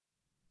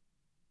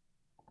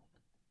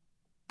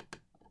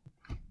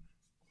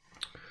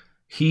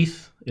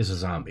Heath is a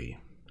zombie.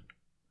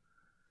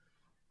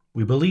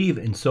 We believe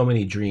in so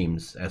many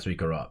dreams as we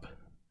grow up.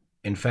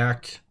 In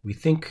fact, we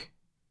think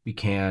we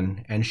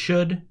can and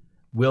should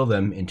will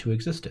them into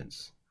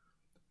existence.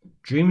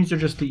 Dreams are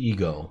just the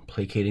ego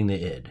placating the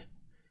id,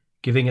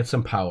 giving it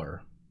some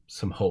power,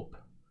 some hope,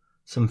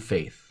 some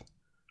faith,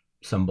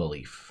 some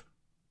belief.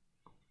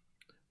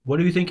 What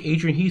do you think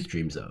Adrian Heath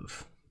dreams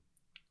of?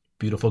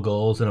 Beautiful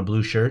goals in a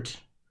blue shirt?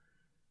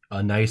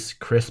 A nice,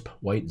 crisp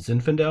white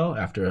Zinfandel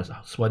after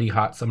a sweaty,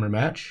 hot summer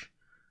match?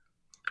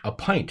 A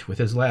pint with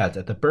his lads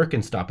at the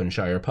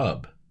Birkenstoppenshire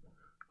pub?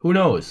 Who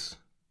knows?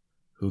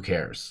 Who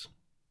cares?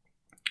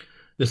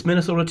 This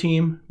Minnesota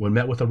team, when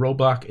met with a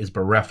roadblock, is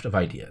bereft of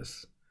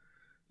ideas.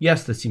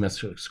 Yes, this team has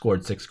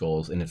scored 6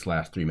 goals in its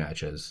last 3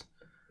 matches,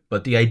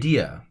 but the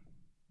idea,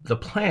 the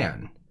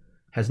plan,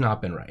 has not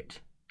been right.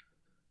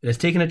 It has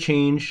taken a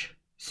change,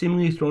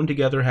 seemingly thrown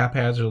together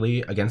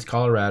haphazardly against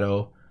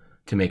Colorado,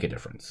 to make a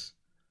difference.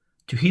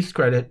 To Heath's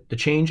credit, the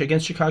change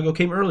against Chicago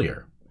came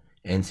earlier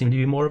and seemed to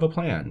be more of a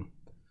plan,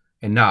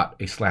 and not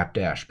a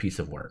slapdash piece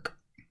of work.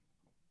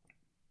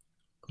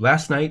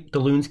 Last night, the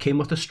Loons came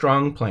with a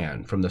strong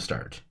plan from the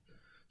start.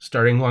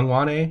 Starting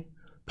Longwane,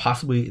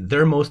 possibly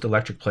their most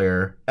electric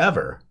player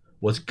ever,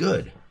 was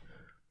good.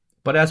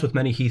 But as with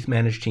many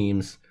Heath-managed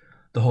teams,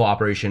 the whole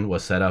operation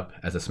was set up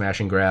as a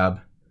smash and grab,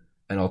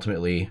 and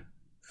ultimately,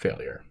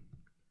 failure.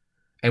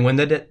 And when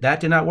that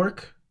did not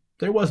work,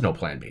 there was no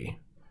plan B.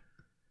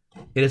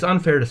 It is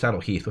unfair to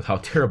saddle Heath with how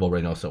terrible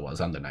Reynoso was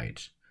on the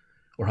night,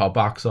 or how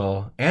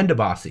Boxall and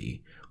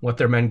Dabasi let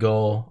their men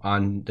go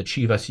on the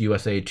Chivas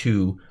USA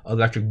 2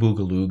 electric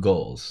boogaloo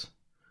goals.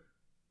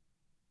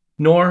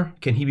 Nor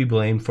can he be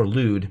blamed for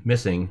Lude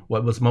missing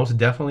what was most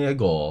definitely a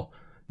goal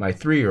my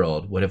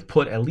 3-year-old would have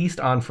put at least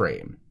on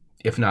frame,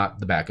 if not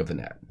the back of the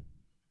net.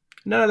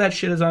 None of that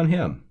shit is on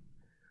him.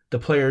 The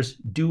players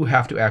do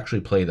have to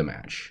actually play the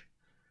match.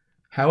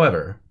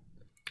 However,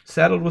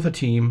 saddled with a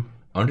team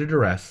under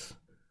duress,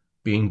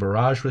 being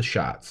barraged with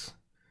shots,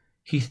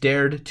 Heath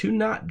dared to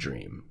not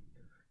dream.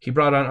 He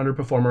brought on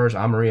underperformers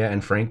Amaria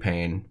and Frank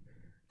Payne,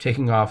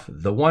 taking off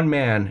the one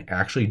man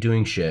actually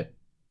doing shit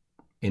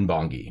in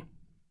Bongi.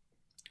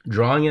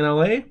 Drawing in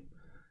LA?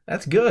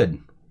 That's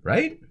good,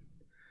 right?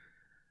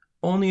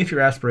 Only if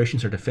your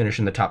aspirations are to finish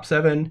in the top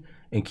 7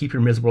 and keep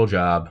your miserable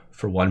job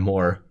for one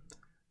more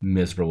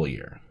miserable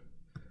year.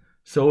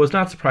 So it was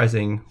not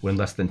surprising when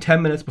less than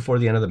 10 minutes before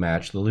the end of the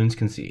match, the Loons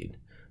concede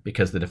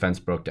because the defense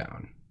broke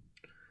down.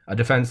 A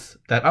defense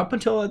that up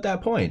until at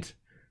that point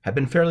had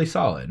been fairly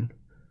solid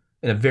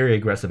in a very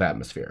aggressive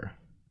atmosphere.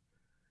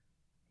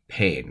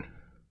 Pain.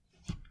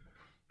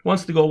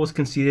 Once the goal was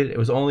conceded, it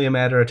was only a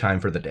matter of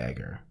time for the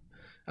dagger.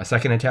 A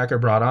second attacker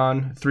brought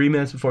on 3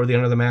 minutes before the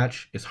end of the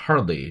match is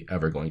hardly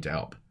ever going to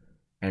help.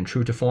 And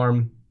true to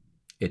form,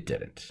 it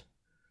didn't.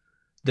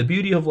 The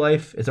beauty of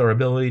life is our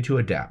ability to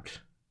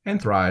adapt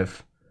and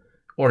thrive,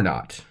 or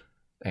not,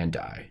 and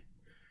die.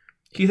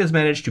 Heath has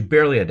managed to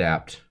barely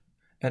adapt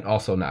and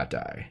also not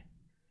die.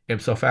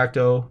 Ipso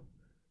facto,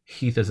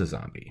 Heath is a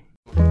zombie.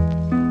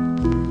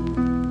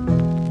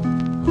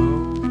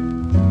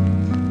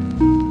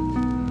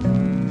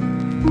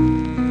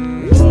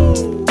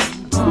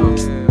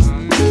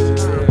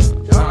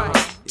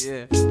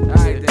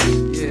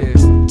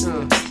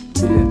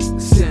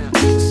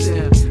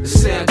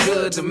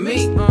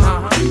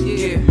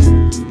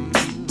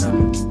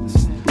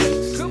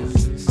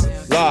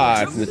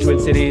 Live from the Twin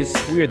Cities,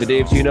 we are the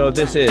Daves you know.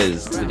 This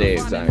is the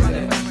Daves I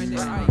know.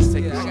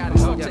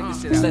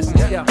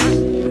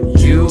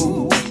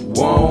 You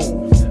want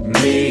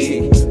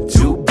me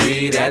to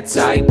be that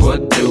type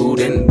of dude,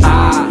 and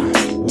I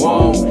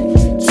want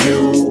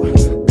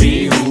to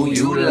be who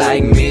you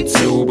like me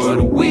to,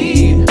 but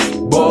we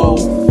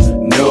both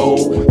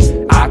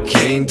know I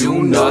can't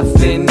do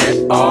nothing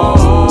at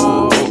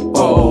all.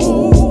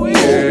 Oh,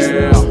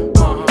 yeah.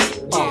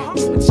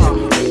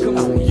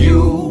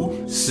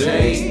 You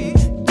say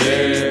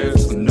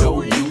there's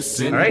no use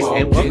in all right,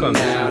 and welcome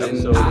to out,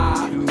 episode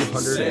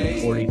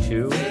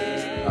 242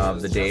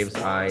 of the Daves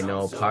I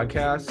Know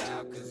podcast.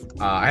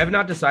 I have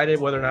not decided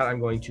whether or not I'm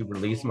going to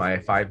release my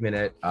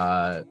 5-minute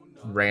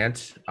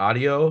rant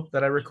audio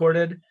that I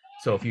recorded.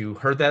 So if you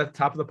heard that at the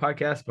top of the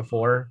podcast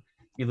before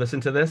you listen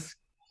to this,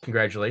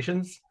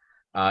 congratulations.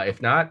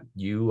 If not,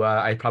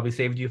 I probably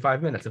saved you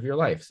 5 minutes of your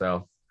life.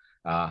 So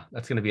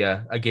that's going to be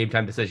a game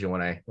time decision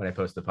when I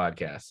post the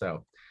podcast.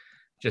 So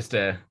just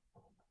a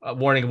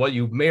warning of what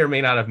you may or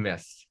may not have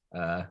missed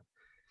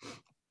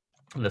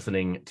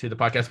listening to the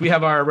podcast. We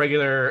have our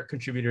regular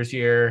contributors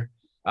here.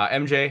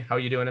 MJ, how are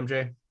you doing,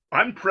 MJ?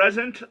 I'm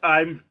present.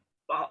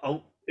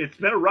 It's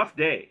been a rough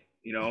day.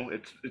 You know,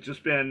 it's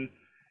just been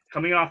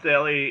coming off the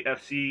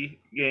LAFC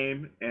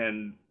game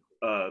and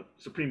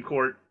Supreme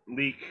Court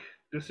leak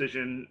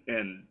decision,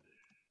 and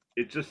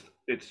it's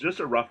just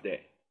a rough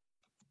day.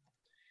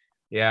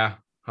 Yeah,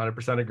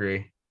 100%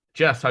 agree.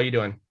 Jess, how you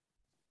doing?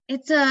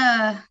 It's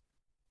a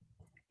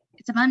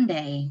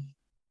Monday.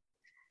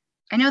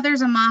 I know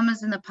there's a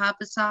Mamas and the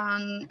Papa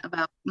song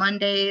about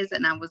Mondays,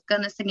 and I was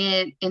gonna sing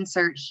it,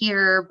 insert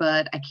here,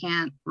 but I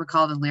can't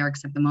recall the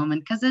lyrics at the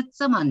moment because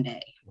it's a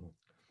Monday.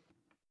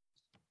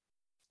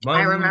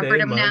 I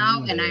remembered him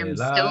now, and I'm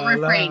still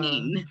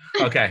refraining.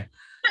 Okay.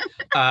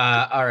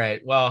 All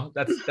right. Well,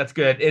 that's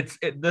good.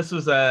 This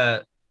was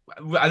I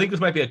think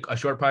this might be a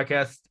short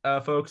podcast,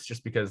 folks,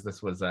 just because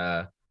this was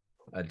a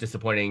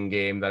disappointing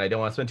game that I don't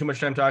want to spend too much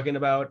time talking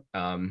about.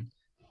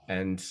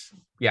 And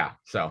yeah.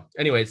 So,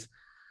 anyways,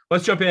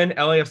 let's jump in.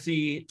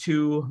 LAFC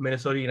 2,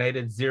 Minnesota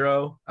United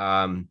 0.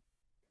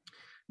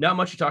 Not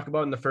much to talk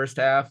about in the first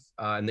half.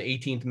 In the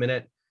 18th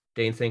minute,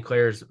 Dane St.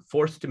 Clair's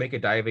forced to make a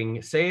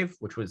diving save,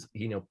 which was,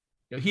 he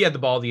had the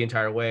ball the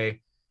entire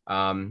way.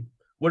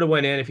 Would have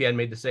went in if he hadn't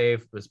made the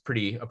save. It was a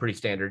pretty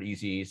standard,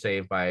 easy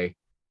save by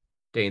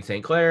Dane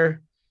St.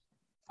 Clair.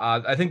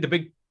 I think the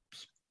big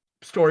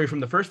story from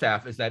the first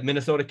half is that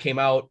Minnesota came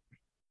out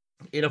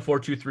in a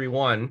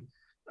 4-2-3-1.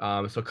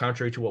 So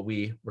contrary to what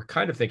we were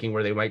kind of thinking,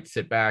 where they might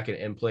sit back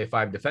and play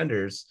 5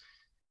 defenders,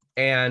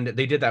 and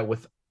they did that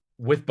with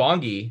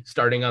Bongi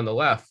starting on the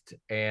left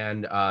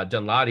and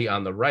Dunladi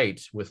on the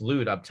right with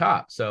Lod up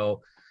top.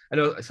 So I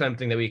know it's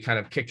something that we kind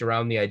of kicked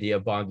around, the idea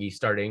of Bongi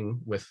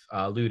starting with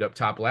Lod up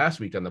top last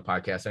week on the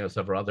podcast. I know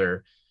several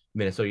other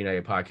Minnesota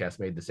United podcasts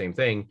made the same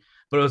thing,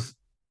 but it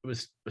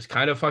was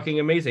kind of fucking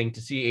amazing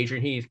to see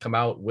Adrian Heath come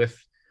out with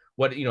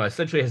what,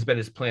 essentially has been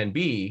his plan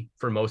B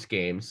for most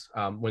games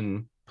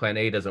when plan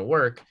A doesn't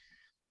work.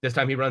 This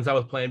time he runs out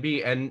with plan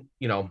B, and,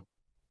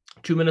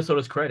 to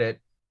Minnesota's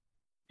credit,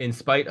 in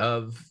spite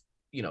of,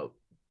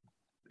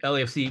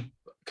 LAFC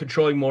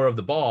controlling more of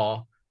the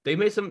ball, they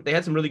had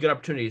some really good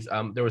opportunities.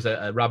 There was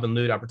a Robin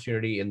Lod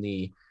opportunity in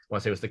I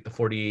want to say it was like the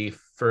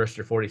 41st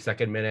or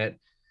 42nd minute,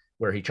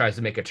 where he tries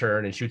to make a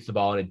turn and shoots the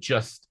ball, and it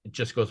just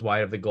goes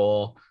wide of the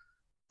goal.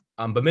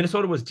 But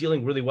Minnesota was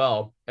dealing really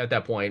well at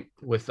that point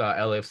with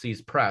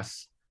LAFC's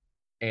press,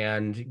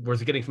 and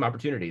was getting some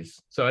opportunities.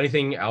 So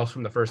anything else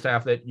from the first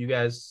half that you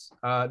guys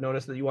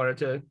noticed that you wanted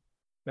to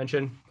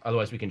mention?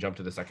 Otherwise, we can jump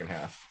to the second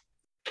half.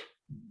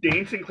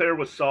 Dane St. Clair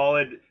was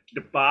solid.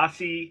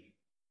 DeBassi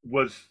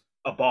was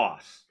a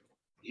boss.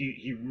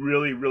 He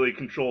really, really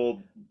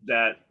controlled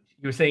that.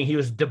 You were saying he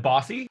was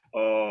DeBossy?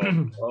 Oh.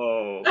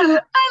 I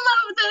love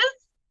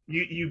this.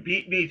 You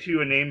beat me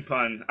to a name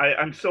pun.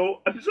 I'm so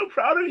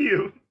proud of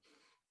you.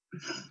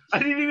 I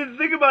didn't even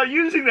think about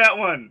using that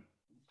one.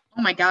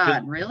 Oh my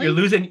God! Really? You're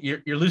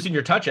losing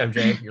your touch,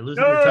 MJ. You're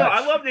losing your touch. No,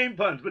 I love name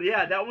puns, but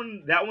yeah, that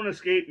one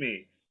escaped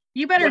me.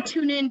 You better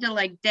tune in to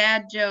like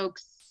Dad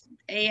Jokes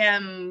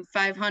AM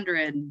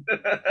 500.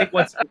 I think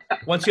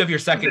once you have your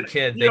second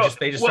kid, they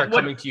just start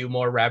coming to you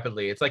more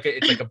rapidly. It's like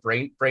a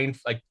brain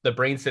like the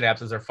brain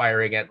synapses are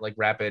firing at like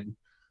rapid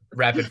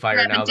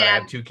fire now that I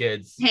have 2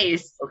 kids.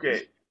 Pace.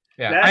 Okay.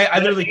 Yeah, I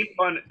literally name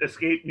pun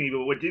escaped me,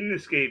 but what didn't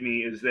escape me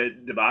is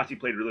that DeBassi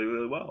played really,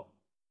 really well.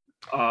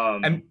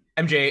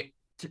 MJ.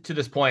 To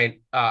this point,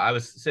 I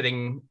was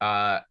sitting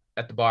at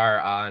the bar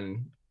on, I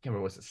can't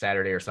remember, was it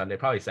Saturday or Sunday?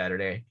 Probably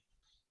Saturday.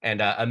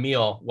 And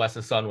Emil,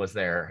 Wes's son, was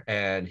there,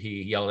 and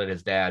he yelled at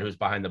his dad, who's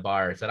behind the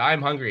bar, and said,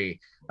 "I'm hungry."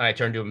 And I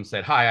turned to him and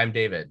said, "Hi, I'm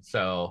David."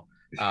 So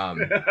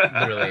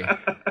literally,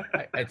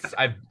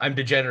 I'm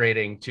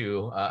degenerating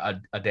to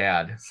a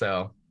dad.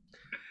 So,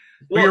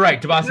 but you're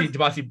right.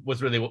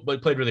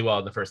 DeBassi played really well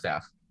in the first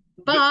half.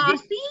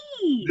 Bossy.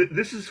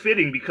 This is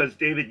fitting because,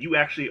 David, you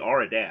actually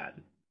are a dad.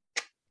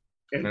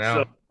 And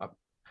so,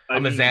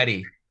 I'm a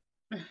zaddy.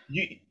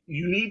 You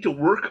need to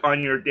work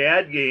on your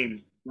dad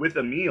game with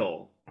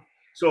Emil.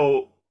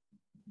 So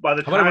by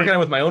the time I'm working on it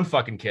with my own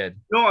fucking kid.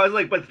 No, I was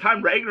like, by the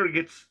time Ragnar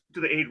gets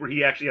to the age where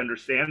he actually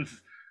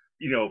understands,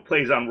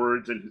 plays on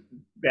words and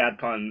bad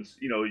puns,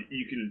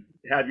 you can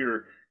have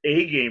your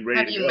A game ready.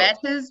 Have you met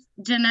his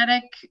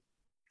genetic?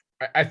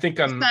 I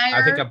think I'm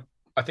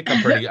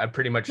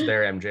pretty much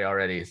there, MJ,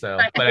 already. So,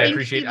 but I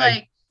appreciate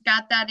he,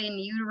 got that in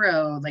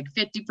utero, like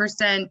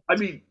 50%. I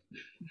mean,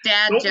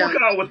 dad joke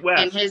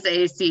in his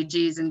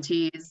ACGs and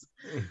T's.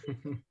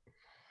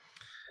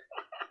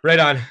 Right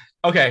on.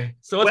 Okay,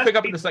 so let's pick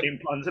up in the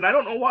second puns, and I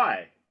don't know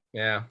why.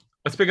 Yeah,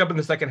 let's pick up in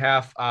the second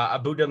half.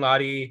 Abu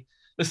Dunladi.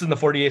 This is in the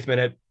 48th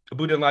minute.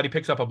 Abu Dunladi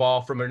picks up a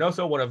ball from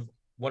Reynoso,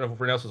 one of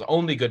Reynoso's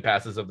only good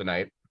passes of the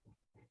night.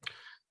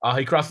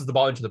 He crosses the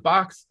ball into the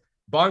box.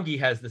 Bongi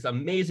has this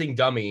amazing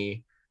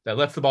dummy that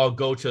lets the ball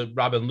go to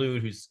Robin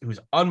Lod, who's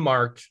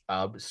unmarked,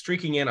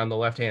 streaking in on the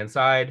left-hand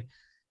side,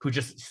 who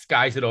just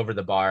skies it over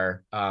the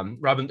bar.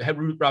 Robin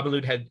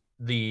Lod had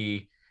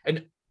we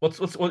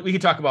can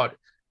talk about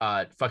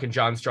fucking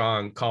John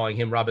Strong calling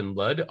him Robin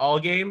Lud all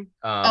game.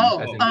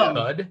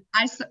 Bud.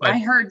 I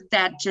heard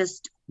that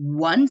just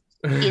once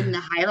in the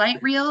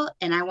highlight reel,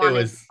 and I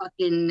wanted to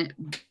fucking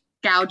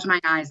gouge my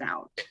eyes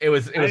out.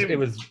 I'm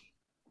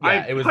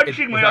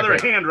punching my other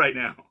hand right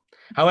now.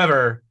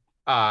 However,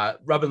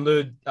 Robin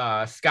Lod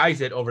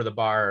skies it over the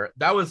bar.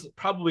 That was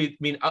probably,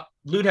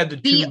 Lod had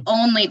the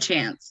only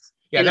chance.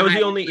 Yeah, that was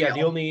the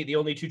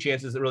only 2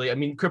 chances that really.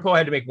 Kripo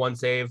had to make 1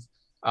 save,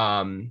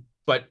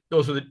 but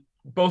those were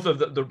both of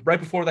the right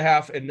before the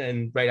half and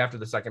then right after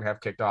the second half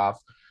kicked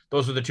off.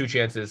 those were the two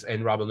chances,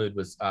 and Robin Lod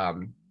was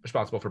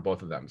responsible for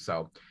both of them.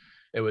 So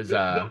it was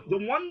the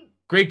one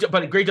great,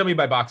 but great dummy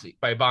by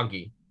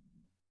Bongi.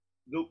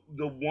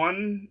 The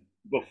one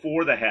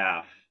before the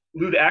half,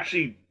 Lod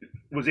actually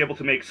was able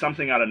to make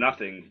something out of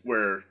nothing.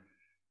 Where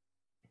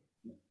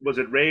was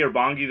it Ray or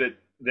Bongi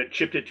that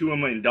chipped it to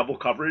him in double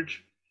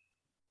coverage?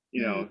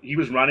 You know, he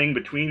was running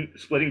between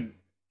splitting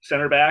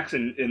center backs,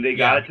 and they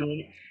got it to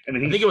him. And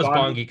then I think it was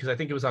Bongi, because I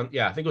think it was on.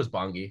 Yeah, I think it was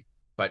Bongi.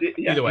 But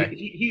either way,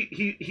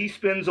 he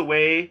spins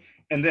away,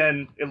 and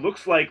then it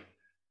looks like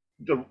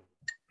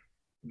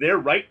their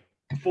right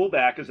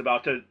fullback is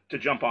about to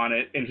jump on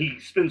it, and he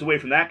spins away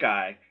from that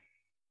guy,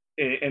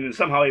 and is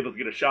somehow able to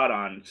get a shot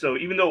on. So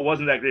even though it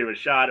wasn't that great of a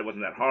shot, it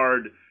wasn't that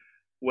hard,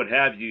 what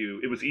have you,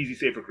 it was easy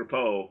save for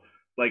Crepeau.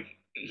 Like,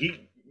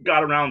 he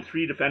got around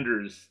 3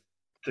 defenders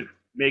to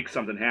make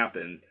something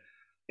happen,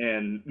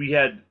 and we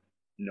had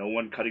no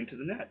one cutting to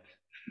the net.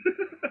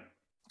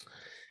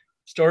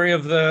 Story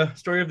of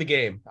the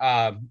game.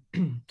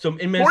 So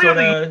in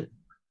Minnesota,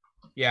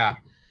 yeah.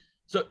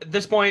 So at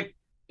this point,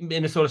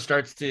 Minnesota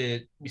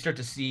we start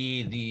to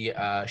see the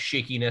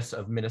shakiness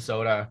of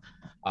Minnesota.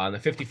 On the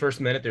 51st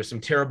minute, there's some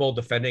terrible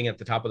defending at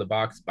the top of the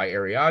box by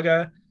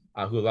Arriaga,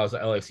 who allows the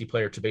LAFC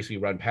player to basically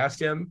run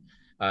past him.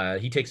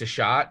 He takes a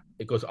shot.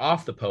 It goes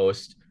off the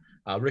post,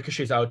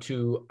 ricochets out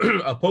to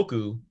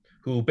Opoku,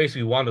 who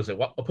basically wandles it.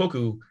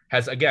 Opoku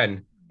has,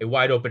 again, a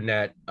wide open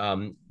net,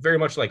 very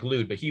much like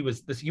Lod, but he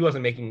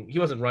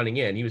wasn't running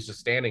in. He was just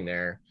standing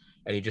there,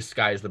 and he just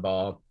skies the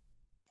ball.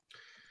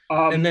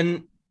 And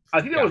then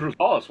I think that was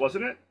Rosales,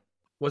 wasn't it?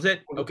 Was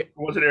it? Okay.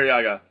 Or was it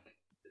Arriaga?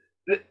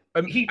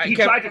 He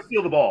tried to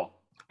steal the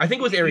ball. I think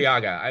it was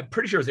Arriaga. I'm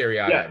pretty sure it was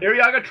Arriaga. Yeah,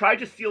 Arriaga tried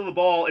to steal the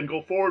ball and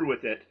go forward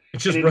with it. It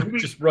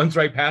just runs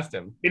right past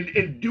him.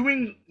 In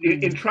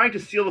trying to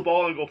steal the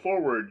ball and go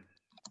forward,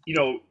 you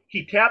know,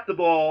 he tapped the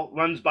ball,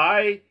 runs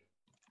by.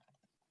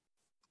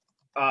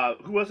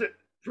 Who was it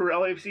for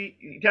LAFC?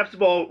 He taps the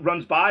ball,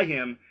 runs by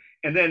him,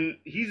 and then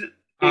he's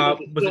able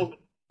to was it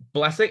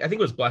Blessing? I think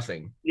it was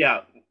Blessing.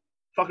 Yeah,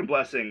 fucking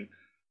Blessing.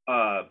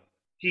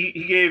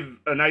 He gave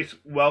a nice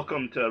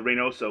welcome to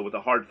Reynoso with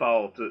a hard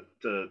foul to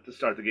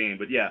start the game.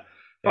 But yeah,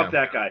 fuck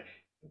that guy.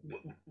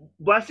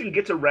 Blessing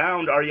gets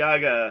around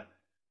Arriaga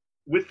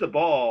with the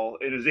ball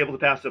and is able to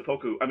pass to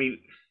Opoku. I mean,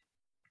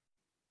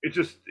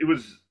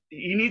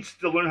 he needs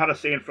to learn how to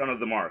stay in front of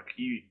the mark.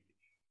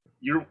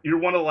 You're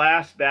one of the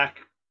last back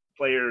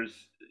players.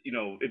 You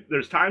know,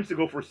 there's times to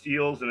go for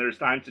steals and there's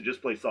times to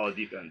just play solid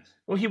defense.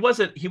 Well, he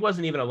wasn't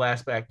even a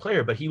last back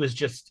player, but it was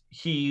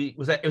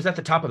at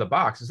the top of the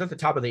box. It was at the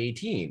top of the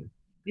 18.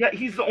 Yeah,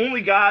 he's the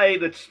only guy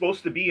that's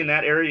supposed to be in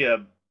that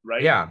area,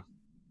 right? Yeah.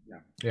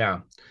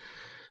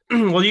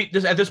 Well,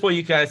 at this point,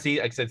 you kind of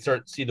see, like I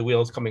said, see the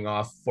wheels coming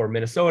off for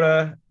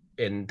Minnesota,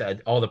 and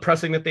all the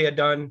pressing that they had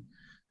done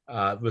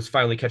was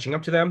finally catching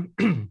up to them.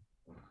 In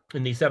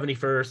the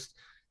 71st,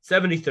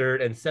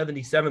 73rd, and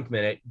 77th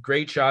minute,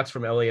 great shots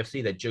from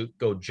LAFC that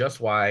go just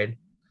wide.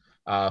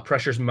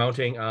 Pressure's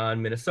mounting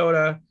on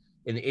Minnesota.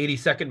 In the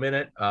 82nd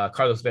minute,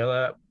 Carlos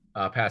Vela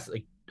puts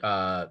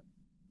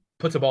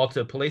a ball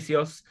to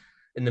Palacios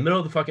in the middle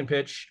of the fucking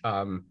pitch.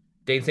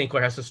 Dane St.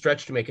 Clair has to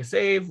stretch to make a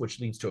save, which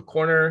leads to a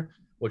corner,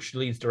 which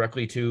leads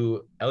directly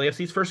to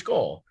LAFC's first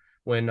goal.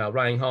 When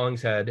Ryan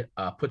Hollingshead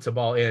puts a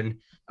ball in,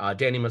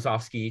 Danny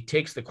Mazowski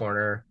takes the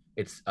corner.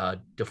 It's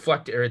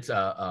deflected, or it's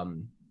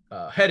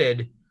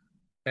headed.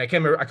 And I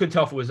can't remember. I couldn't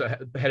tell if it was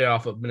headed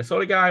off a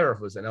Minnesota guy or if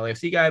it was an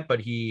LAFC guy, but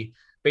he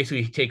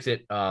basically takes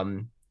it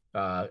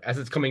as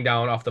it's coming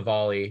down off the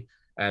volley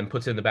and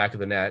puts it in the back of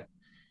the net.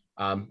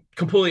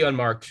 Completely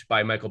unmarked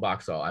by Michael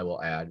Boxall, I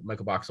will add.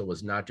 Michael Boxall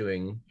was not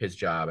doing his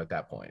job at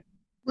that point.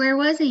 Where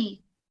was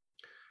he?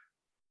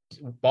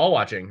 Ball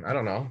watching. I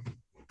don't know.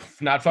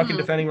 Not fucking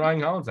defending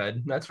Ryan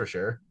Hollingshead, that's for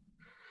sure.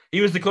 He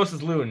was the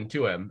closest loon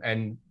to him,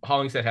 and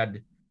Hollingshead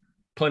had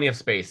plenty of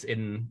space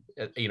in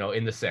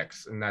the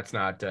 6, and that's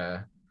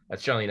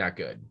generally not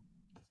good.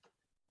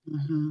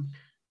 Mm-hmm.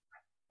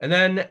 And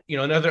then,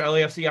 another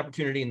LAFC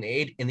opportunity in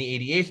the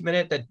 88th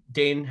minute that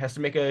Dane has to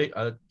make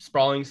a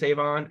sprawling save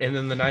on. And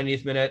then the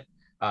 90th minute,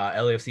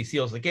 LAFC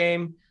seals the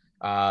game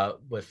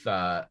with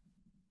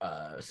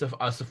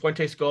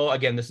Cifuentes' goal.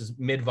 Again, this is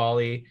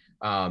mid-volley.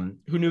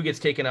 Who gets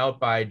taken out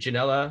by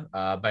Janela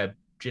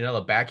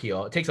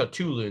backheel. It takes out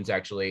 2 loons,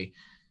 actually,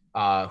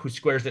 who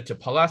squares it to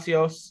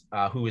Palacios,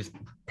 who is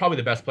probably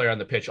the best player on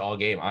the pitch all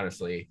game,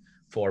 honestly,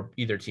 for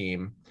either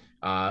team.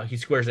 He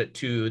squares it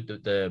to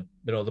the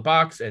middle of the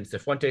box, and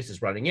Cifuentes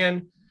is running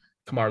in.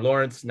 Kamar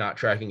Lawrence not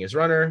tracking his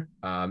runner.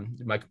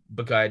 Mike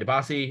Bukai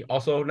Debasi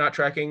also not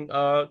tracking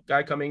a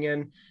guy coming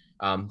in.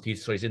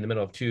 He's in the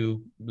middle of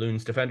 2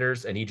 Loons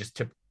defenders, and he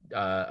just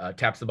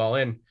taps the ball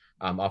in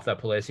off that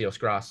Palacios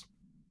cross.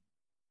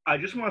 I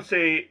just want to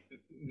say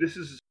this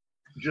is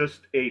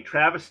just a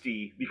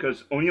travesty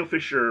because O'Neal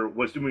Fisher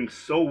was doing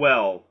so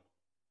well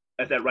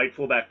at that right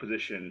fullback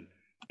position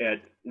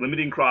at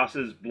limiting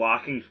crosses,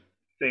 blocking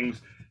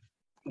things,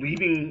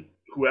 leaving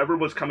whoever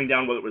was coming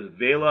down, whether it was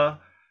Vela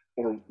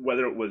or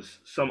whether it was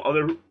some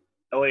other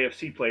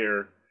LAFC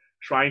player,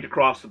 trying to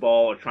cross the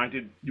ball or trying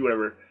to do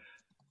whatever,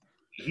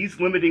 he's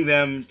limiting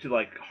them to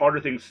like harder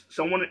things.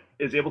 Someone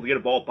is able to get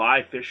a ball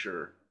by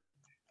Fisher,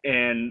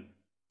 and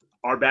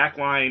our back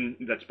line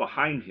that's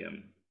behind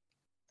him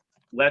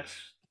lets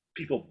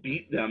people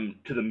beat them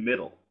to the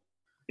middle.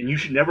 And you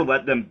should never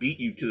let them beat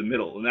you to the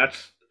middle. And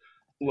that's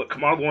what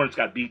Kamar Lawrence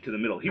got beat to the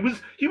middle. He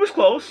was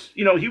close.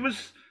 You know, he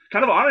was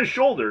kind of on his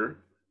shoulder,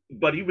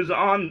 but he was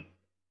on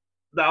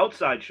the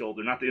outside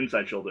shoulder, not the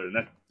inside shoulder.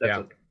 And that's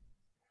a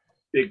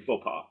big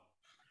faux pas.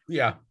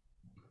 Yeah.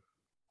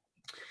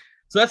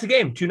 So that's the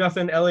game.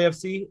 2-0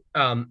 LAFC.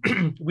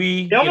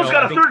 They almost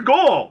got a third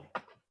goal.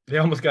 They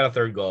almost got a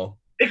third goal.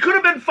 It could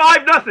have been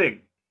 5-0.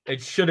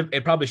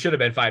 It probably should have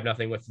been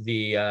 5-0 with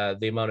the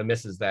amount of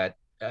misses that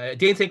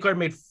Dane St. Clair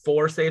made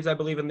 4 saves, I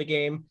believe, in the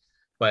game,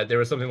 but there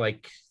was something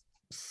like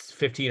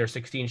 15 or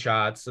 16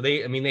 shots. So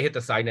they hit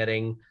the side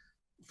netting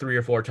 3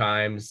 or 4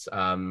 times.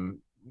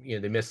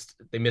 They missed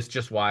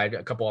just wide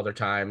a couple other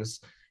times.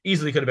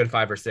 Easily could have been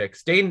 5 or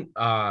 6. Dane,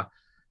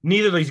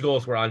 neither of these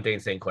goals were on Dane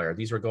St. Clair.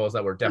 These were goals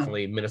that were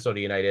definitely Minnesota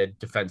United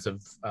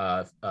defensive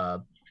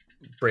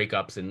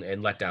breakups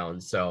and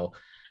letdowns. So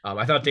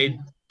I thought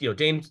Dane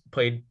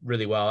played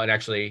really well. And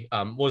actually,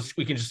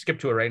 we can just skip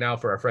to it right now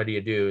for our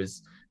Freddie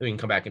Adu's. We can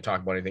come back and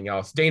talk about anything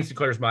else. Dane St.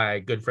 Clair is my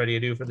good Freddie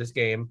Adu for this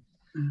game.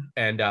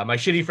 And my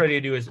shitty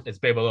Freddie Adu is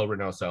Bebelo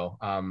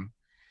Reynoso.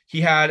 He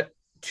had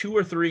 2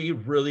 or 3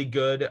 really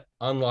good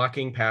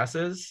unlocking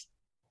passes,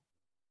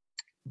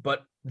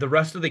 but the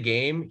rest of the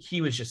game,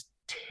 he was just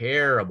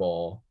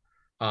terrible.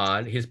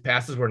 His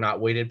passes were not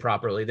weighted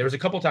properly. There was a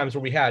couple times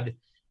where we had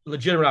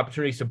legitimate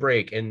opportunities to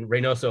break, and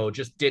Reynoso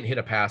just didn't hit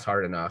a pass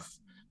hard enough,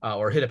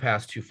 or hit a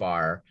pass too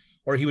far,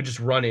 or he would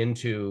just run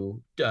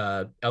into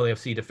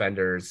LAFC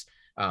defenders.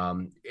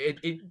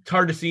 It's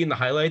hard to see in the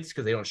highlights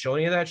because they don't show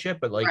any of that shit,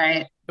 but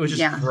it was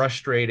just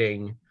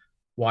frustrating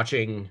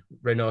watching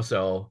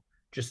Reynoso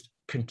just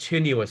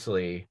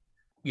continuously,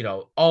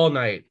 all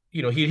night.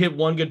 He'd hit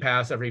one good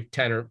pass every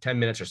 10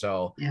 minutes or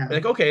so. Yeah.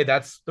 Like, okay,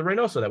 that's the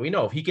Reynoso that we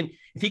know. If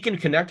he can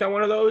connect on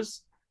one of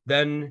those,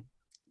 then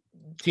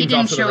he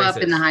didn't show up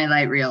in the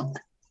highlight reel.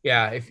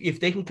 Yeah, if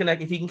he can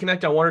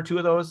connect on 1 or 2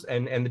 of those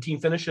and the team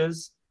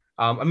finishes.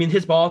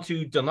 His ball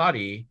to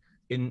Dunladi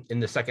in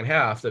the second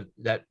half,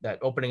 that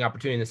opening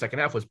opportunity in the second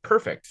half was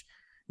perfect.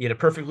 He had a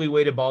perfectly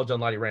weighted ball.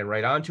 Dunladi ran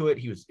right onto it.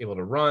 He was able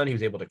to run. He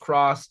was able to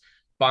cross.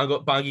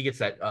 Bongi gets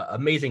that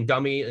amazing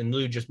dummy, and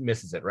Lou just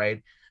misses it,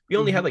 right? We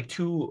only had like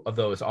 2 of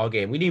those all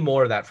game. We need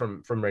more of that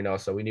from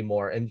Reynoso. We need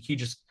more. And he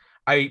just,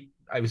 I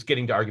was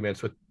getting to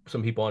arguments with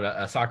some people in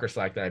a soccer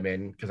Slack that I'm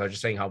in because I was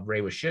just saying how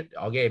Ray was shit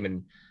all game.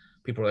 And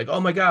people were like,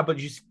 oh my God, but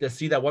you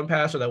see that one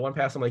pass or that one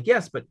pass? I'm like,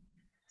 yes, but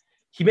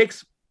he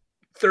makes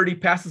 30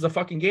 passes a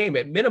fucking game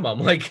at minimum.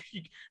 Like,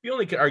 you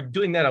only are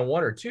doing that on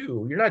 1 or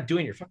 2. You're not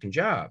doing your fucking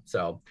job.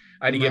 So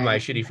I had to give my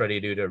shitty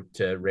Freddie Adu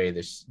to Ray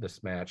this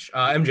match.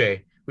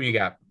 MJ, who you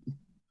got?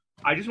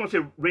 I just want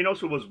to say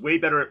Reynoso was way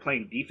better at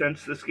playing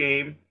defense this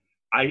game.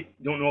 I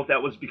don't know if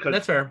that was because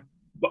that's fair.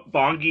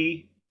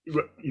 Bongi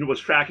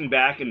was tracking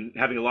back and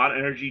having a lot of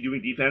energy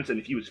doing defense, and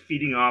if he was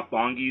feeding off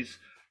Bongi's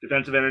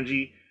defensive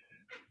energy.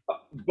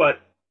 But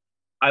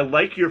I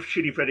like your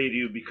shitty Freddie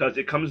Adu because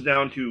it comes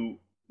down to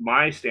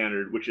my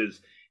standard, which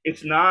is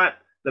it's not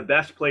the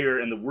best player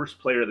and the worst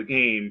player of the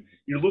game.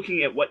 You're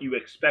looking at what you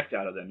expect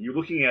out of them. You're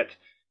looking at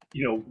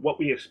what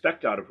we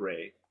expect out of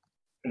Ray,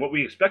 and what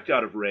we expect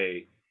out of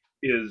Ray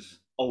is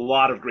a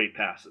lot of great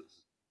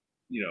passes.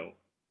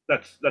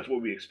 That's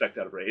what we expect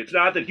out of Ray. It's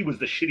not that he was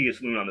the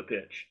shittiest loon on the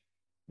pitch,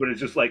 but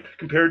it's just like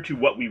compared to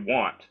what we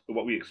want,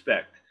 what we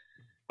expect.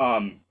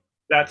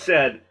 That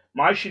said,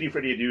 my shitty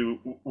Freddie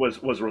Adu was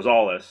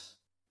Rosales.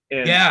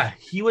 And yeah,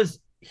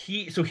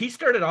 he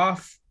started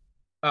off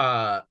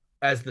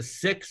as the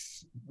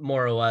 6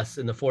 more or less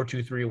in the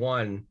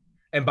 4-2-3-1.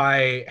 And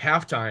by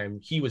halftime,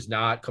 he was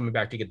not coming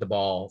back to get the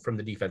ball from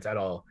the defense at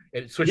all.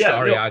 It switched to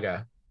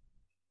Arriaga.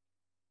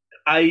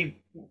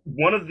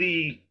 One of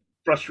the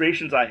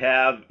frustrations I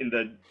have in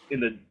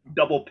the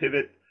double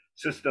pivot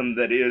system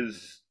that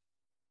is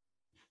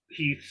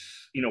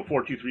Heath's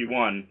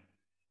 4-2-3-1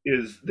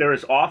 is there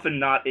is often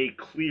not a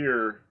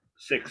clear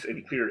 6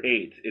 and clear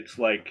 8. It's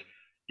like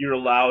you're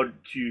allowed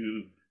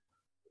to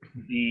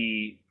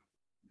be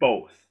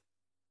both.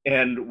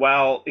 And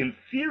while in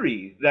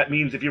theory that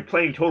means if you're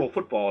playing total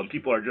football and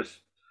people are just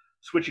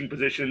switching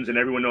positions and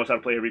everyone knows how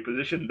to play every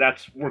position,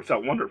 that works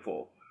out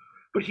wonderful.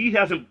 But he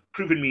hasn't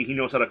proven me he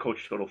knows how to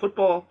coach total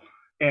football.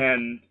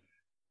 And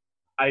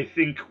I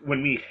think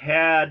when we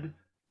had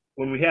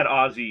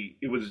Ozzy,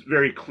 it was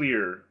very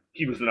clear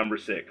he was the number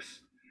 6.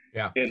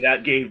 Yeah. And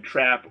that gave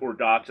Trapp or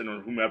Dotson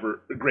or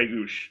whomever, Grey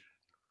Goose,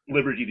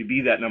 liberty to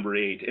be that number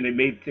 8. And it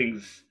made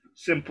things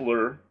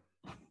simpler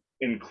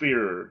and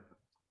clearer.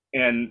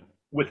 And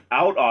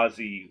without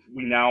Ozzy,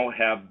 we now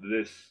have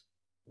this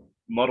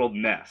muddled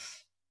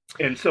mess.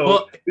 And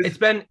so it's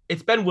been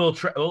Will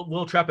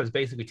Trapp has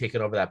basically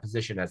taken over that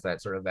position as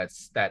that sort of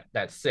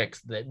that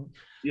 6,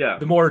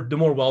 the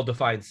more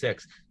well-defined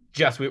 6.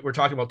 Jess, we're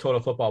talking about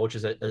total football, which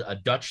is a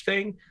Dutch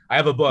thing. I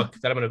have a book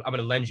that I'm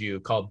gonna lend you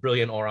called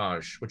Brilliant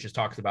Orange, which just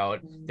talks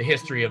about the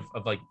history of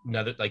like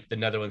the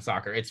Netherlands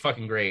soccer. It's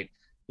fucking great.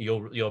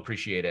 You'll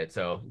appreciate it.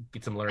 So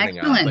get some learning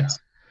on it. Excellent.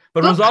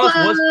 But Book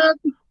club.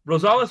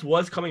 Rosales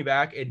was coming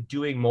back and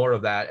doing more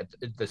of that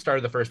at the start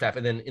of the first half,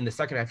 and then in the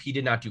second half he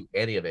did not do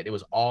any of it. It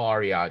was all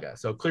Arriaga.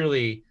 So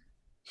clearly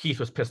Heath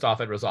was pissed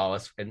off at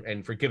Rosales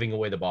and for giving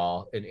away the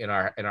ball in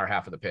our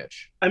half of the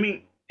pitch. I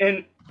mean,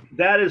 and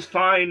that is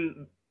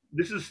fine.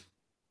 This is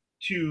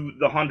to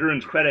the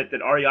Hondurans' credit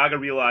that Arriaga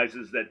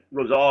realizes that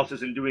Rosales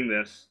isn't doing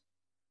this,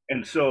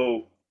 and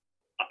so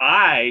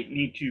I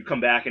need to come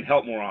back and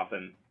help more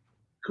often.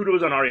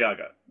 Kudos on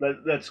Arriaga.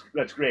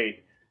 That's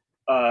great.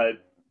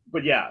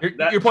 But yeah,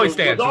 your point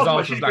stands.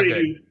 Rosales was not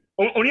good.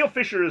 O'Neal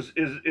Fisher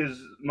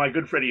is my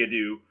good Freddie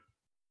Adu.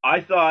 I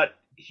thought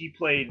he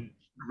played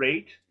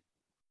great,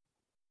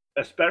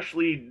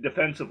 especially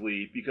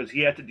defensively, because he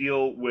had to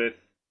deal with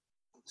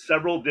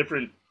several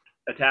different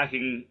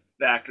attacking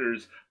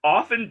factors,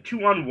 often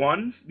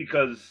 2-on-1,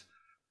 because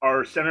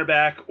our center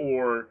back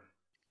or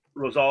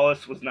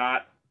Rosales was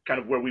not kind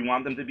of where we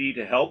want them to be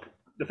to help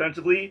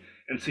defensively,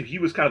 and so he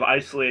was kind of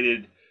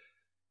isolated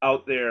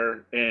out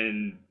there,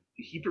 and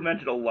he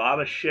prevented a lot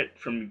of shit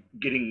from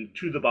getting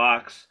to the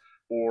box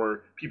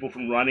or people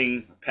from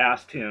running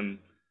past him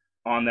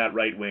on that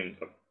right wing.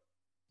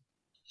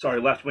 Sorry,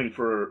 left wing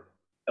for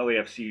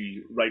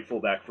LAFC, right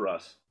fullback for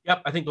us.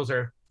 Yep, I think those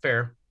are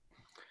fair.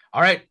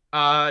 All right,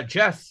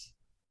 Jess,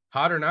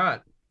 hot or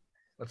not?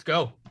 Let's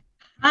go.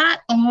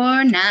 Hot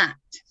or not?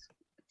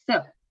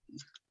 So,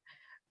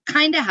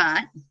 kind of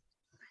hot.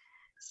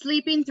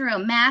 Sleeping through a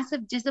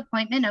massive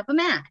disappointment of a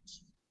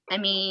match. I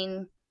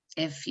mean,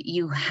 if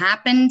you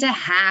happen to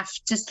have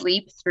to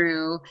sleep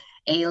through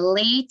a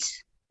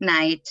late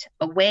night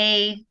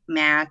away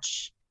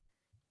match,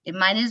 it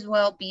might as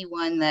well be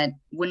one that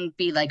wouldn't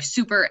be like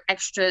super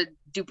extra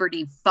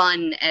duperty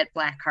fun at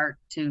Blackheart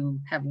to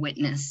have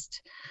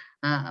witnessed.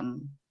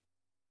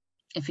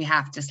 If you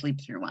have to sleep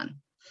through one.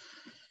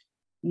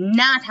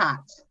 Not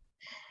hot.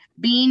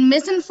 Being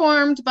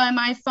misinformed by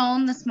my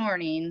phone this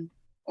morning,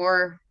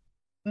 or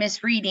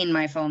misreading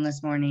my phone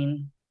this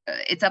morning,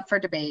 it's up for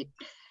debate,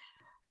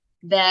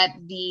 that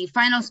the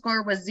final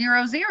score was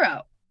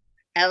 0-0,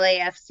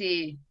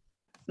 LAFC,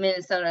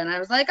 Minnesota. And I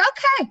was like,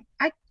 okay,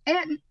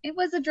 and it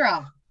was a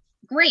draw.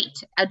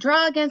 Great. A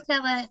draw against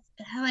LAFC.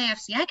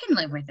 I can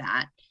live with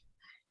that.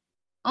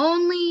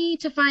 Only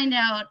to find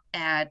out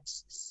at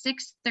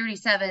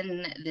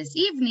 6:37 this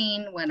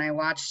evening when I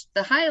watched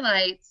the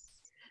highlights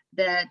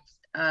that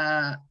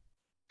I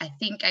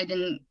think I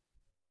didn't,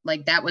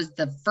 like, that was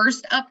the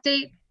first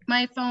update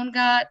my phone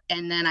got,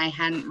 and then I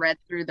hadn't read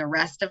through the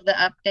rest of the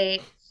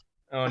updates.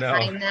 Oh no.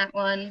 Behind that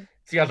one.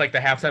 So you got like the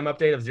halftime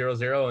update of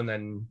 0-0 and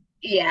then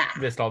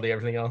missed all the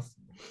everything else.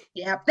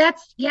 Yeah,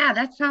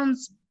 that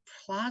sounds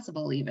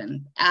plausible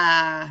even.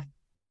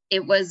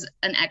 It was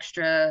an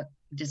extra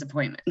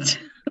disappointment.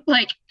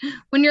 Like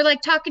when you're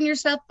like talking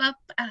yourself up,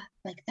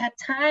 like that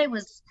tie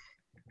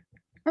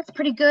that's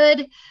pretty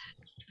good,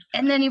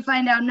 and then you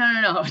find out no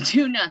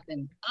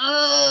 2-0.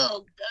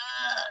 Oh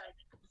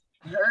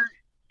god, hurt.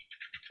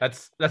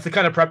 That's the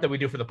kind of prep that we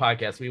do for the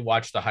podcast. We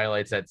watch the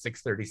highlights at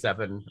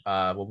 6:37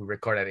 when we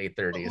record at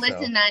 8:30.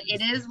 Listen,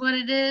 it is what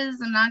it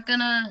is. I'm not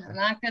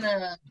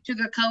gonna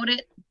sugarcoat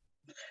it.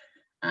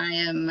 I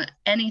am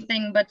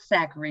anything but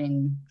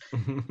saccharine.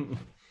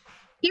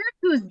 Here's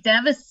who's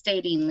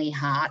devastatingly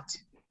hot.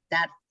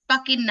 That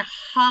fucking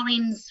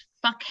Hollings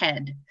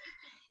fuckhead.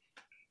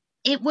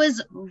 It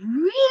was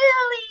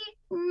really,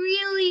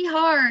 really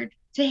hard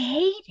to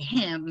hate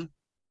him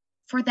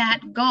for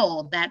that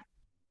goal,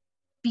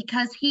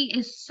 because he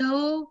is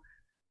so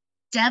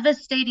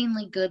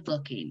devastatingly good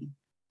looking.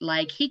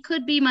 Like, he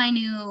could be my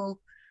new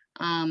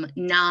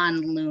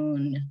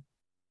non-loon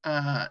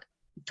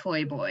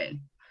toy boy.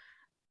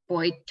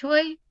 Boy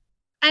toy?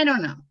 I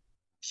don't know.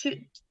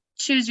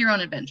 Choose your own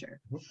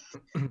adventure.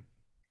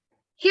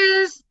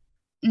 Here's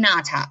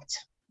not hot.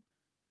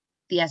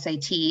 The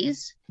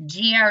SATs,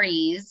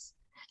 GREs,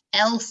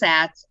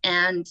 LSATs,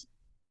 and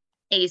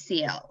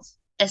ACLs,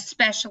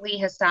 especially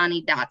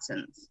Hassani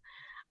Dotson's.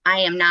 I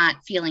am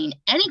not feeling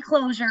any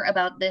closure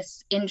about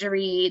this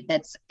injury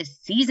that's a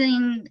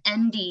season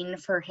ending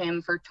for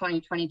him for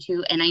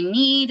 2022, and I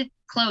need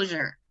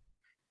closure.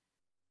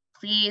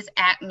 Please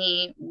at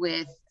me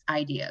with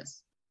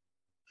ideas.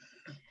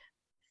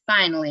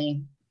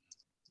 Finally,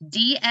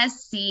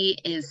 DSC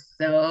is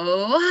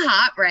so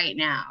hot right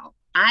now.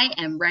 I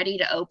am ready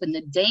to open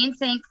the Dane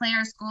St.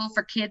 Clair School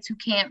for Kids Who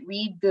Can't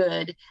Read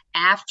Good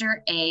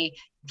after a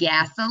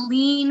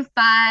gasoline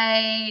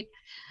fight.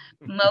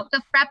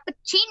 Mocha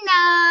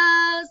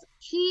Frappuccinos.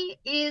 He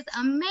is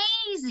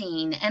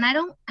amazing. And I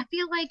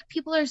feel like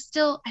people are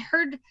still, I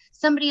heard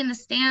somebody in the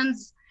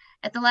stands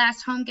at the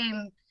last home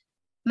game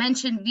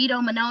mention Vito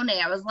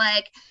Manone. I was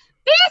like,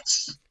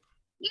 bitch,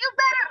 you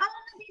better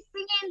only be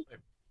singing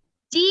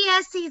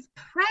DSC's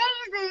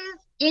praises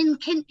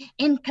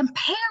in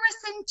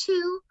comparison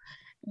to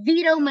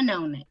Vito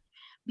Manone,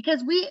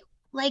 because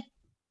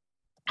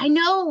I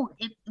know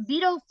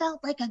Vito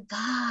felt like a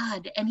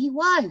god, and he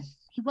was.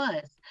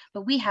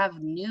 But we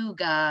have new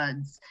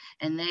gods,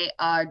 and they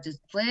are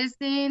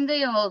displacing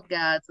the old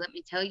gods. Let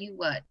me tell you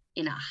what,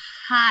 in a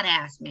hot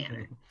ass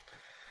manner.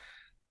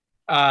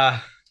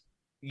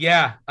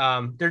 Yeah.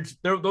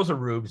 Those are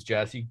rubes,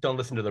 Jess. You don't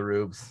listen to the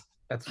rubes.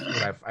 That's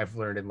what I've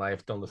learned in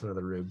life. Don't listen to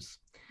the rubes.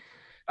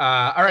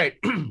 All right.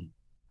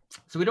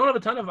 So we don't have a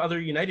ton of other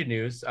United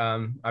news.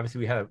 Obviously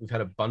we've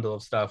had a bundle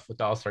of stuff with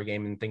the All-Star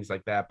game and things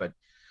like that, but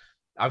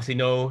obviously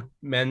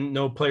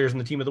no players in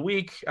the team of the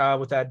week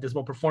with that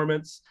dismal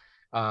performance.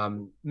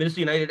 Minnesota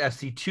United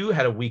FC2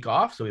 had a week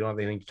off, so we don't have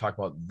anything to talk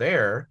about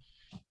there.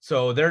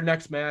 So their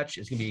next match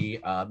is going to be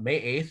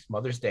May 8th,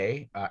 Mother's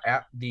Day,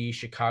 at the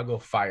Chicago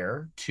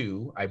Fire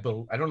 2. I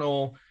don't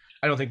know.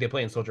 I don't think they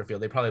play in Soldier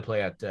Field. They probably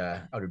play at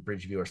out of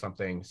Bridgeview or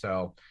something.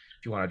 So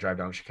if you want to drive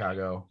down to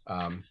Chicago,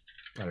 I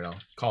don't know,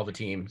 call the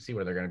team, see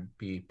where they're going to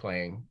be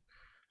playing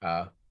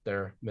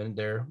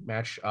their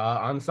match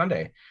on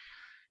Sunday.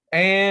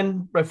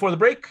 And before the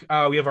break,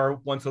 we have our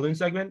One Saloon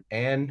segment,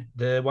 and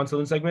the One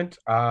Saloon segment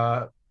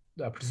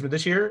participant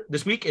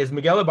this week is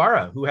Miguel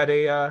Ibarra, who had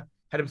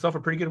himself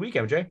a pretty good week.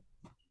 MJ,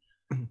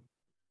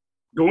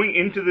 going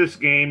into this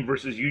game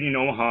versus Union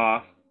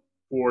Omaha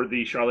for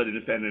the Charlotte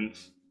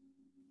Independence,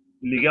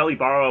 Miguel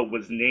Ibarra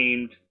was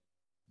named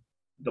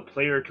the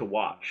player to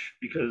watch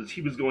because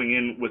he was going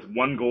in with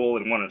 1 goal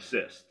and 1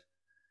 assist,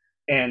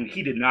 and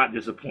he did not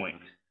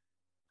disappoint.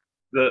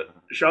 The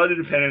Charlotte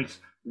Independence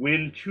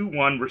win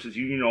 2-1 versus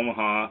Union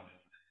Omaha,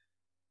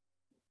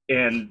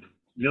 and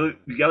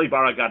Miguel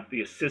Ibarra got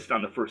the assist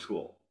on the first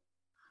goal.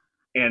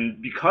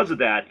 And because of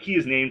that, he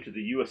is named to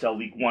the USL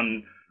League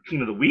One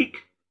Team of the Week.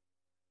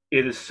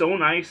 It is so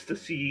nice to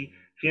see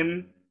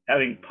him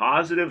having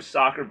positive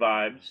soccer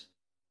vibes.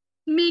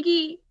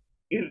 Miggy.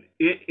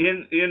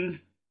 In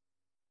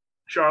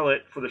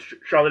Charlotte for the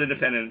Charlotte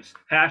Independence.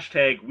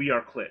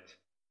 #WeAreClit.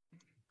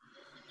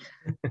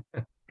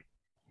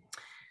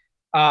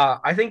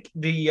 I think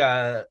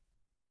the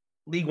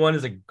League One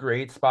is a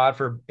great spot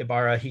for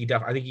Ibarra. I think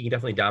he can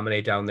definitely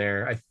dominate down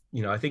there.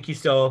 I think he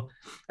still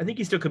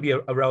could be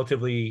a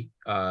relatively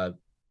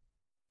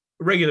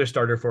regular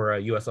starter for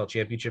a USL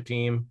Championship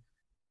team.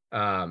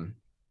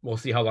 We'll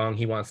see how long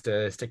he wants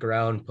to stick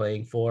around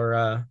playing for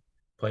a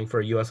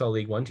USL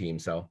League One team.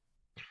 So,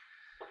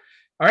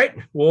 all right.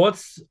 Well,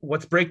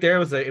 let's break there.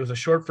 It was a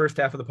short first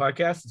half of the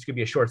podcast. It's gonna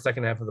be a short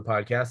second half of the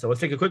podcast. So let's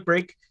take a quick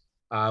break.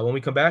 When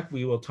we come back,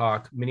 we will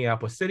talk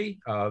Minneapolis City,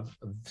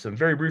 some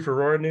very brief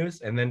Aurora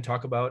news, and then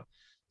talk about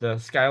the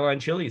Skyline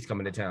Chili's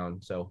coming to town.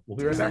 So we'll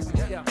be right back.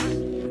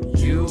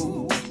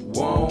 You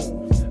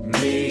want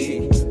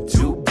me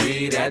to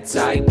be that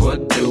type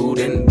of dude,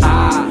 and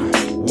I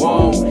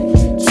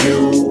want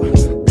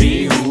to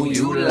be who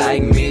you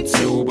like me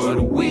to,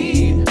 but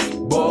we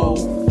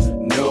both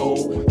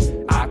know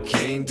I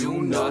can't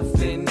do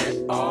nothing at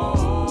all.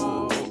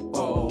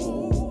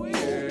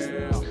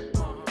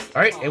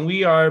 All right, and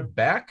we are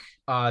back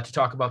to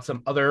talk about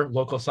some other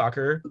local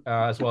soccer,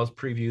 as well as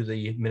preview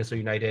the Minnesota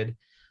United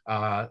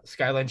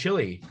Skyline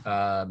Chili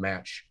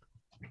match.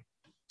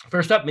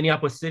 First up,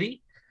 Minneapolis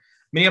City.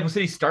 Minneapolis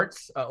City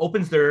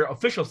opens their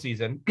official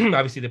season.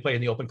 Obviously, they played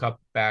in the Open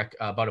Cup back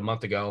about a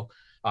month ago.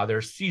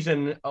 Their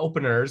season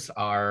openers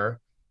are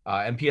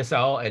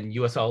MPSL and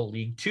USL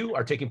League 2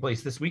 are taking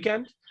place this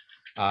weekend.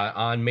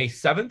 On May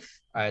 7th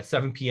at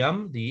 7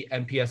 p.m., the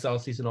MPSL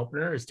season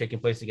opener is taking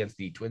place against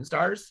the Twin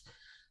Stars.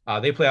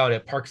 They play out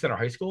at Park Center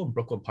High School in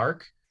Brooklyn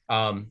Park.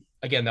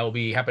 Again, that will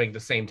be happening at the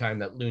same time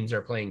that Loons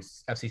are playing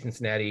FC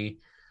Cincinnati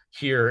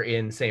here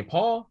in St.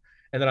 Paul.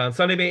 And then on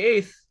Sunday,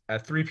 May 8th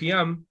at 3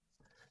 p.m.,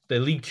 the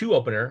League 2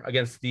 opener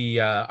against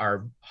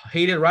our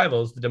hated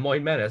rivals, the Des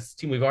Moines Menace,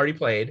 team we've already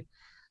played.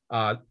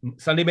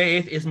 Sunday,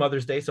 May 8th is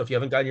Mother's Day. So if you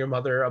haven't gotten your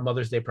mother a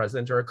Mother's Day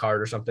present or a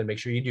card or something, make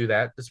sure you do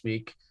that this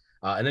week.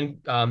 And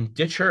then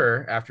ditch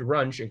her after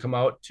brunch and come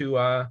out to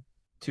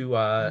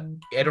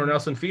Edward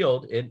Nelson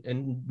Field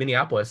in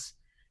Minneapolis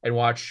and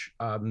watch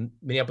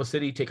Minneapolis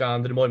City take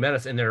on the Des Moines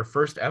Menace in their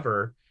first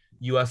ever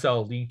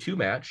USL League 2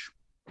 match.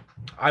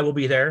 I will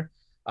be there.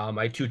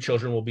 My 2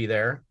 children will be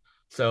there.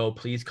 So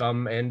please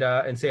come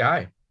and say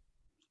hi.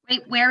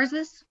 Wait, where is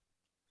this?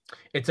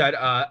 It's at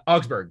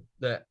Augsburg,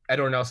 the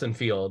Edward Nelson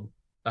Field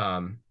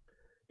in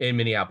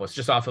Minneapolis,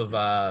 just off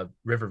of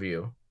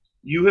Riverview.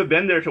 You have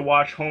been there to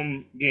watch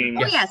home games.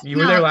 Oh, yes. You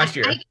were there last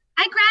year.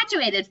 I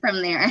graduated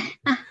from there.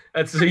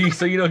 That's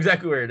so you know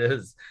exactly where it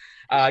is.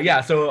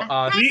 So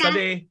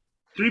Sunday,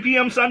 3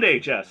 p.m. Sunday,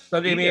 Jess.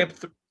 Sunday, May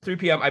 3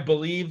 p.m. I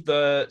believe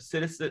the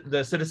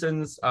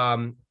citizens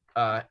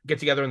get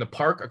together in the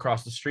park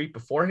across the street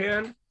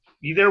beforehand.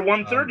 Be there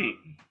 1:30.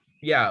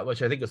 Yeah,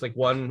 which I think is like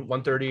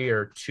 1:30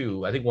 or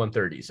 2. I think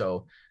 1:30.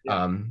 So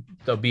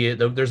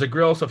there's a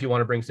grill. So if you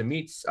want to bring some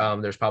meats,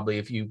 there's probably,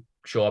 if you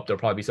show up, there'll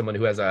probably be someone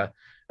who has an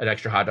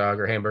extra hot dog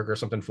or hamburger or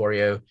something for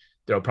you.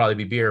 There'll probably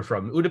be beer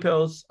from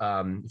Udapils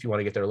if you want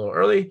to get there a little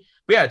early.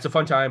 But yeah, it's a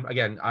fun time.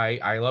 Again,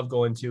 I love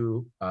going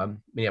to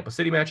Minneapolis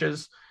City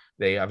matches.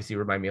 They obviously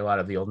remind me a lot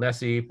of the old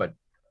Nessie, but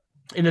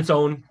in its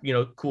own,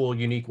 cool,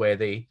 unique way.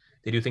 They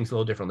they do things a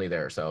little differently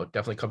there. So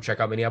definitely come check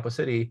out Minneapolis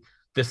City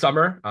this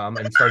summer,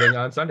 and starting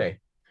on Sunday.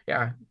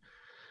 Yeah.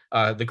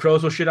 The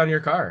crows will shit on your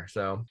car.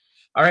 So,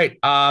 all right.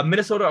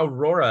 Minnesota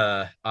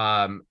Aurora.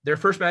 Their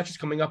first match is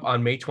coming up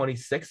on May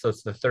 26th. So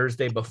it's the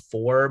Thursday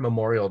before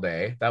Memorial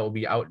Day. That will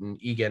be out in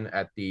Eagan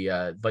at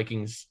the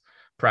Vikings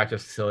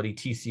practice facility,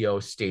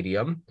 TCO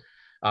Stadium.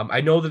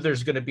 I know that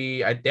there's going to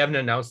be, they haven't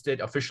announced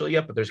it officially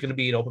yet, but there's going to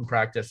be an open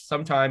practice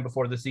sometime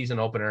before the season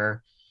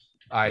opener.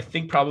 I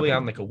think probably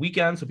on like a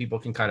weekend, so people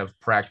can kind of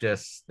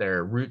practice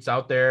their routes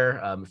out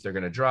there, if they're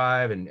going to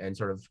drive and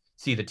sort of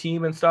see the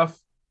team and stuff.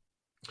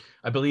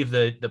 I believe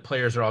the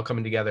players are all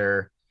coming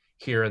together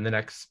here in the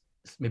next,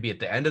 maybe at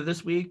the end of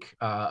this week,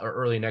 or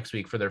early next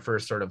week for their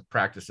first sort of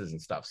practices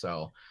and stuff.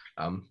 So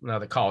now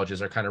the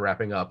colleges are kind of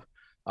wrapping up,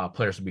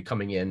 players will be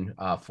coming in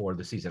for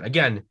the season.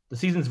 Again, the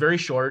season's very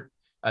short.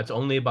 It's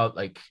only about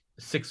like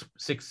six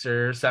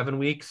or 7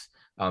 weeks.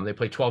 They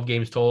play 12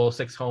 games total,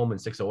 6 home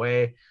and 6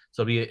 away.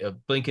 So it'll be a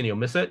blink and you'll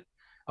miss it.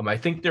 I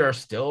think there are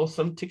still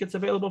some tickets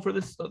available for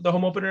the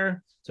home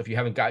opener. So if you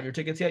haven't got your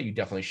tickets yet, you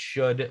definitely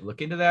should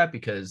look into that,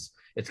 because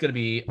it's going to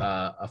be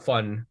a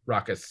fun,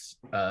 raucous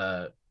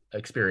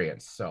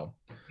experience. So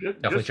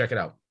definitely check it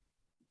out.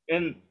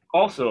 And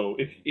also,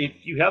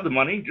 if you have the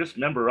money, just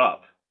member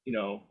up.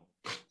 $69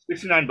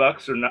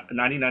 or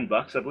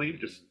 $99, I believe.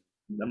 Just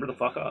member the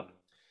fuck up.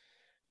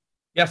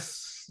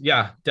 Yes.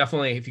 Yeah,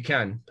 definitely. If you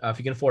can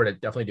afford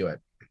it, definitely do it.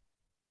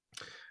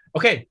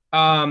 Okay.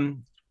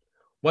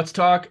 Let's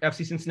talk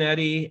FC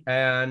Cincinnati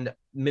and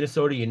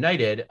Minnesota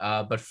United.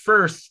 But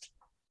first,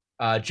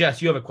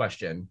 Jess, you have a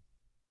question.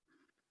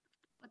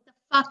 What the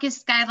fuck is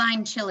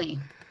Skyline Chili?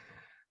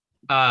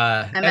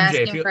 I'm MJ,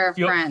 asking for a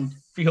friend.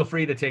 Feel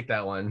free to take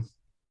that one.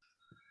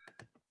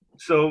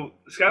 So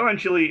Skyline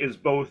Chili is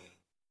both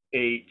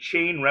a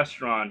chain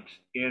restaurant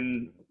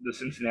in the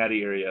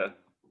Cincinnati area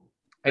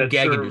and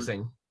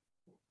gag-inducing.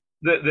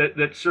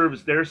 That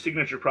serves their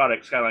signature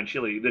product, Skyline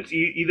Chili, that's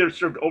either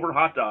served over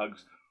hot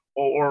dogs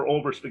or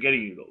over spaghetti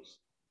noodles.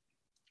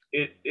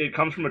 It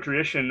comes from a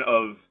tradition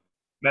of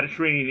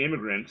Mediterranean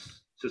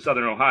immigrants to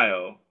Southern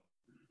Ohio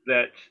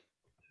that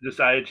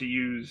decided to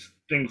use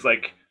things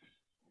like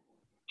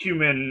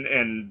cumin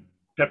and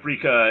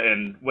paprika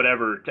and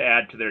whatever to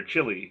add to their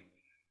chili,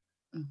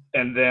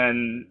 and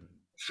then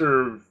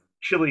serve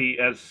chili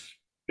as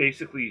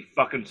basically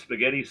fucking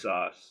spaghetti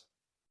sauce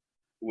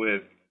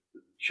with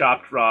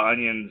chopped raw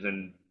onions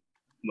and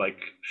like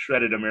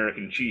shredded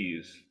American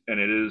cheese. And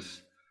it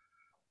is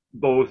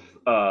both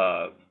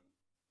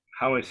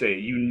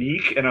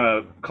unique and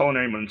a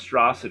culinary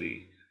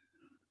monstrosity.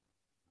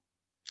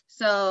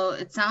 So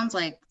it sounds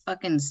like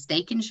fucking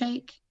Steak and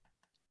Shake.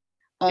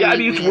 Yeah, I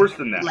mean, it's worse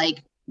than that.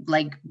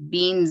 Like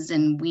beans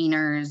and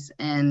wieners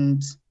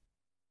and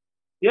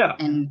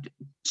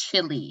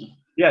chili.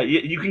 Yeah,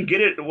 you can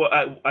get it. Well,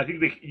 I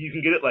think you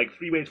can get it like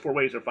 3 ways, 4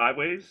 ways, or 5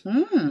 ways.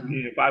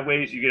 5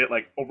 ways, you get it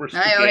like over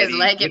spaghetti. I always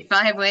like it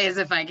 5 ways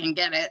if I can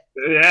get it.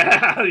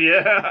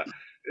 Yeah.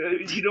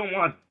 You don't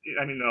want.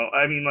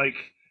 Like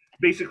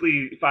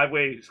basically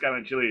 5-way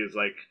Skyline Chili is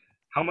like,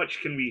 how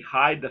much can we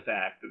hide the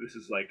fact that this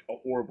is like a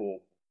horrible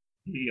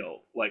meal?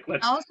 Like,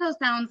 let's. Also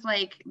sounds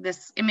like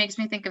this. It makes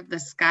me think of the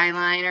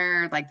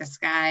Skyliner, like the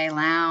Sky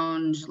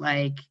Lounge,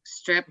 like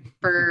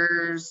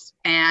strippers,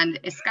 and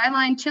a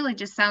Skyline Chili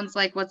just sounds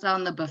like what's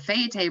on the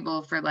buffet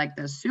table for like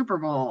the Super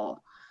Bowl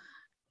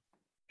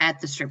at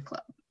the strip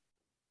club.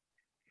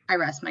 I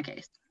rest my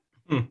case.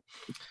 You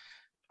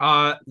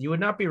would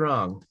not be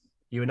wrong.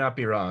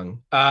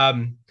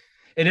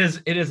 It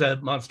is a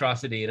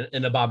monstrosity,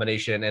 an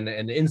abomination, and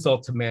an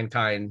insult to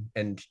mankind,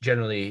 and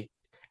generally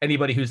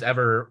anybody who's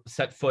ever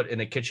set foot in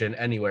a kitchen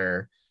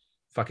anywhere.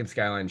 Fucking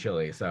Skyline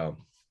Chili. So,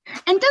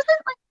 and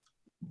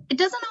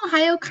doesn't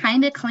Ohio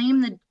kind of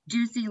claim the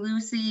Juicy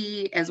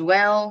Lucy as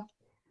well?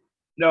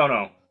 No,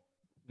 I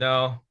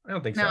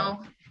don't think so.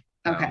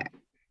 Okay.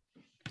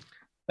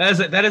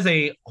 That is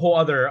a whole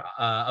other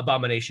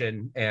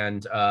abomination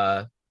and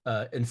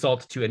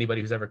insult to anybody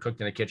who's ever cooked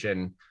in a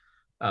kitchen.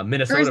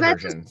 Minnesota or is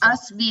that version. Just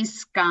us v.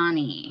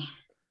 Scotty?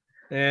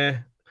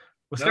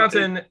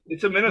 Wisconsin. No,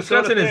 it's a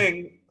Minnesota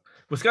thing.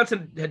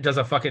 Wisconsin does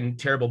a fucking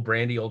terrible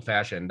brandy old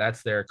fashioned.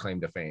 That's their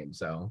claim to fame.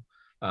 So,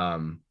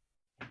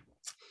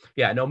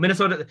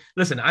 Minnesota.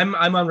 Listen, I'm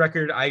on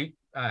record.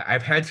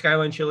 I've had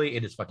Skyline Chili.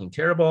 It is fucking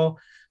terrible.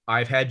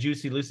 I've had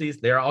Juicy Lucy's.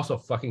 They're also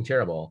fucking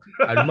terrible.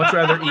 I'd much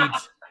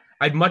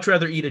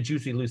rather eat a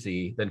Juicy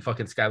Lucy than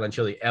fucking Skyline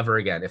Chili ever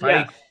again. If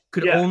I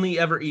could only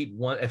ever eat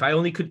one, if I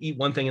only could eat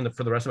one thing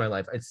for the rest of my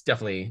life, it's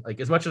definitely, like,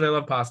 as much as I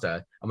love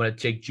pasta, I'm gonna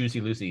take Juicy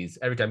Lucy's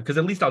every time, because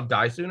at least I'll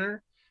die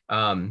sooner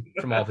from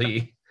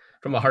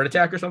a heart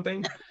attack or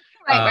something.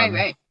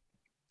 Right.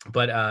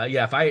 But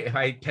if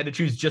I had to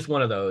choose just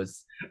one of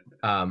those,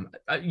 I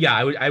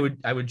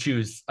would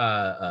choose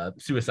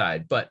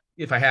suicide. But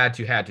if I had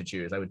to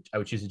choose, I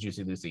would choose a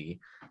Juicy Lucy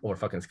or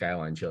fucking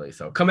Skyline Chili.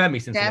 So come at me,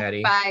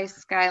 Cincinnati. Death by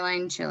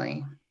Skyline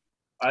Chili.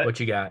 What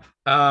you got?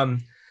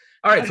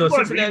 All right, so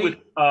Cincinnati with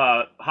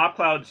Hop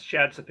Cloud's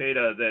Chad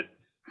Cepeda that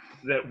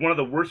that one of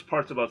the worst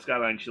parts about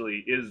Skyline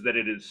chili is that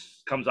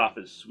comes off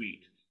as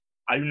sweet.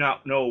 I do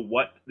not know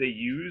what they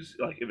use,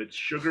 like if it's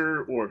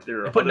sugar or if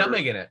there are They put other...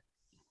 nutmeg in it.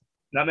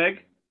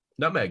 Nutmeg?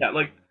 Nutmeg. Yeah,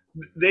 like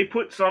they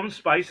put some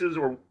spices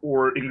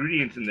or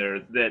ingredients in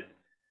there that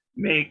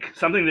make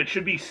something that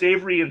should be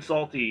savory and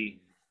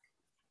salty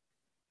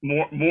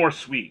more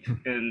sweet,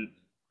 and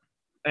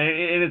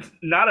it's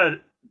not a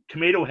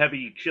tomato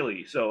heavy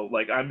chili. So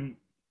like I'm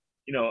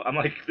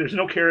like, there's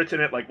no carrots in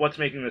it. Like, what's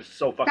making this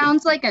so fucking...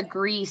 Sounds like a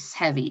grease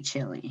heavy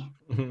chili.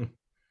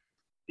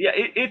 Yeah,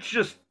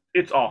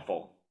 it's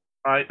awful.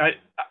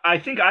 I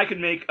think I could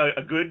make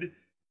a good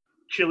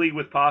chili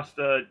with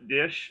pasta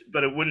dish,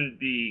 but it wouldn't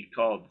be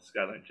called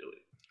Skyline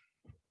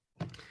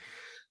chili.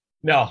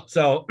 No.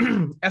 So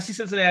FC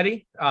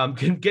Cincinnati,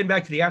 getting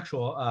back to the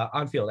actual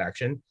on-field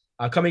action,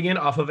 coming in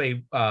off of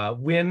a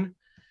win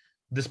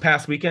this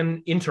past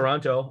weekend in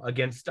Toronto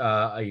against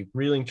a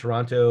reeling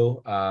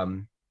Toronto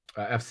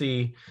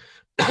FC.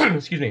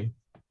 Excuse me.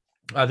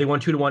 They won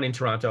 2-1 in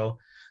Toronto.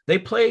 They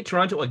play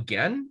Toronto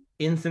again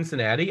in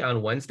Cincinnati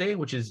on Wednesday,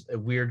 which is a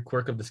weird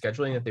quirk of the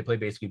scheduling that they play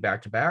basically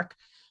back to back.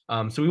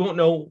 So we won't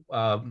know.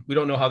 We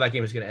don't know how that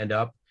game is going to end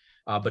up.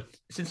 But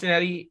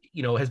Cincinnati,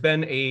 has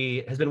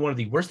been one of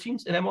the worst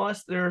teams in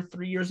MLS their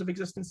 3 years of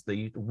existence.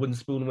 The Wooden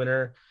Spoon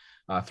winner,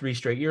 3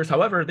 straight years.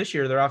 However, this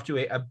year they're off to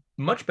a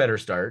much better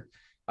start.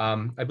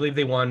 I believe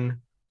they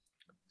won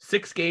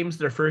 6 games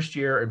their first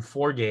year and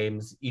 4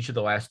 games each of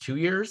the last 2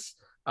 years.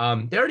 They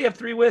already have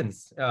 3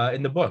 wins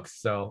in the books.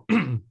 So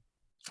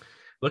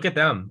look at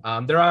them.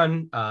 They're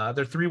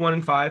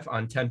 3-1-5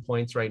 on 10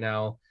 points right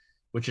now,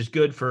 which is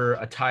good for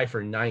a tie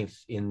for 9th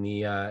in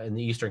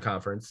the Eastern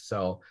Conference.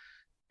 So,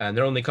 and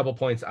they're only a couple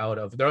points out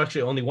of, they're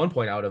actually only 1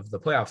 point out of the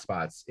playoff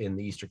spots in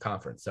the Eastern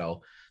Conference.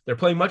 So they're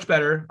playing much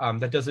better.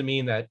 That doesn't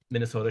mean that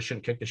Minnesota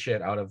shouldn't kick the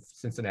shit out of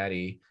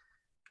Cincinnati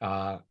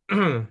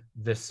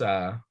this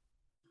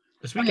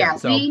weekend. Yeah,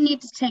 so we need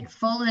to take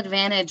full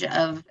advantage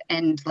of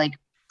and like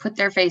put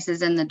their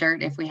faces in the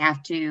dirt if we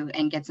have to,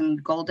 and get some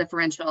goal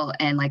differential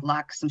and like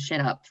lock some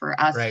shit up for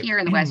us here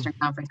in the Western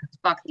Conference.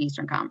 Fuck the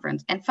Eastern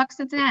Conference and fuck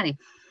Cincinnati.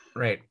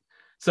 Right.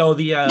 So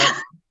the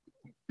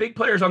big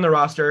players on the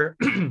roster.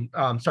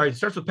 It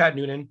starts with Pat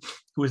Noonan,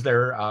 who is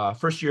their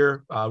first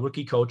year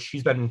rookie coach.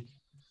 He's been,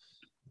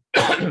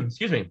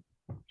 excuse me.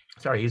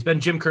 Sorry, he's been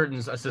Jim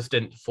Curtin's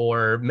assistant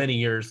for many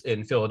years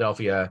in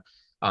Philadelphia.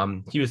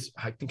 He was,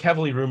 I think,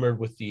 heavily rumored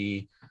with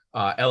the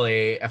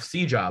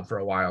LAFC job for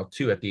a while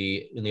too in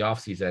the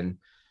offseason.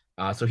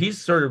 So he's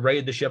sort of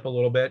righted the ship a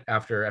little bit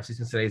after FC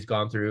Cincinnati's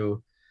gone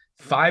through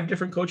 5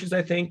 different coaches,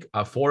 I think.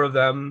 4 of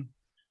them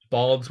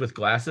balds with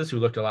glasses who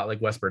looked a lot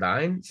like Wes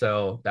Burdine.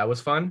 So that was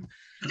fun.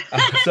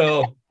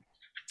 So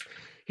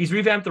he's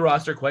revamped the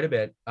roster quite a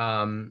bit.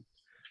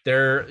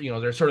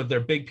 They're sort of their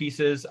big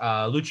pieces.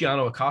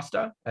 Luciano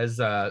Acosta as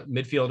a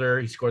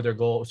midfielder. He scored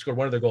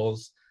one of their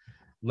goals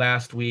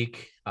last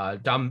week.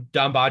 Dom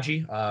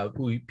Baji,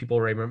 who people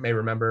may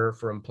remember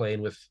from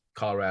playing with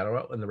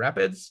Colorado in the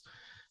Rapids,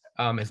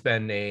 has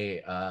been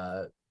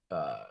a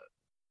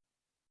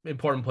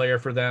important player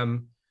for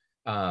them.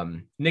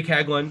 Nick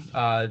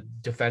Hagelin,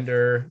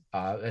 defender,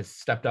 has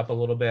stepped up a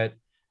little bit.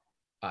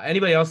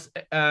 Anybody else,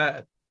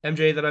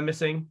 MJ, that I'm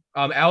missing?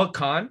 Alec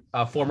Kahn,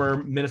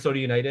 former Minnesota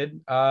United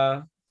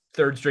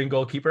 3rd string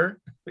goalkeeper,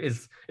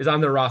 is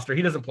on the roster.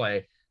 He doesn't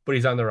play, but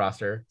he's on the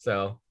roster.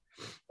 So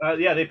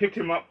yeah, they picked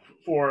him up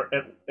for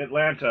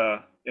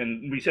Atlanta,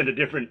 and we sent a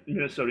different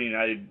Minnesota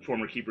United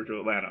former keeper to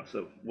Atlanta.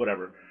 So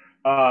whatever.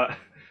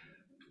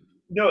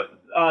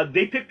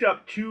 They picked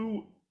up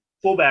 2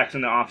 fullbacks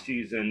in the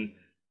offseason.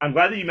 I'm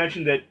glad that you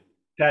mentioned that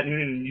Pat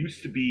Noonan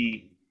used to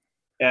be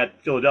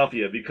at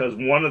Philadelphia, because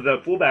one of the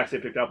fullbacks they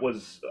picked up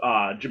was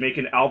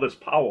Jamaican Alvis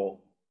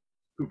Powell,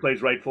 who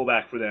plays right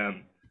fullback for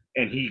them,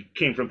 and he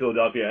came from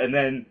Philadelphia. And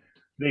then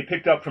they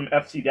picked up from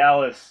FC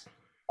Dallas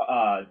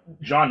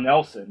John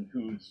Nelson,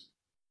 who's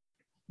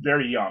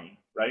very young,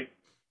 right?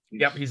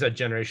 Yep, he's a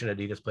Generation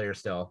Adidas player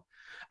still.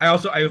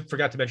 I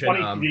forgot to mention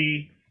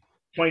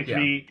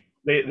 23.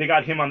 Yeah. They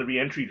got him on the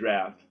re-entry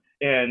draft.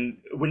 And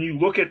when you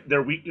look at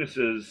their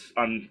weaknesses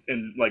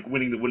in like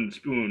winning the Wooden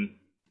Spoon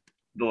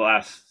the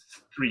last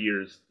 3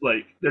 years,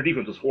 like their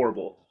defense was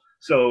horrible.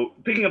 So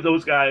picking up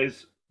those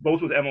guys,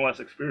 both with MLS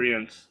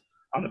experience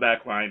on the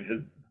back line,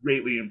 has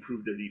greatly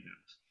improved their defense.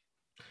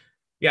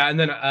 Yeah, and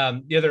then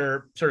the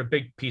other sort of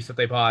big piece that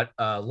they bought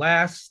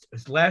last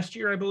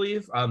year, I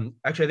believe.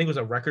 Actually, I think it was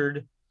a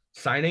record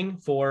signing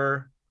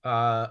for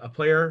a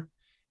player.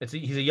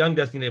 He's a young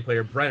designated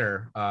player,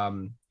 Brenner,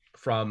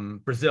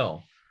 from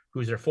Brazil,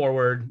 who's their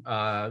forward,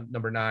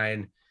 number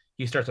 9.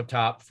 He starts up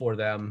top for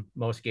them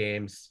most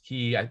games.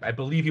 I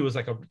believe he was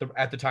like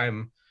at the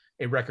time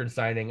a record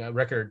signing, a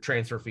record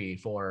transfer fee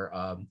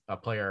for a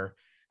player,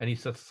 and he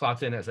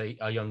slots in as a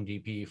young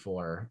DP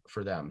for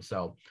them.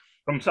 So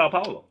from Sao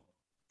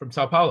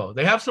Paulo,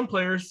 they have some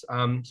players.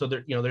 So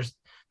this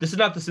is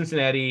not the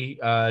Cincinnati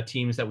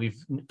teams that we've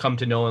come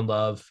to know and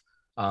love,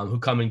 who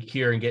come in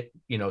here and get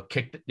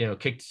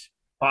kicked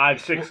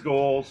 5-6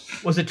 goals.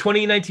 Was it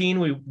 2019?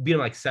 We beat them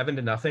like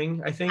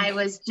 7-0, I think. I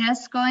was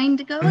just going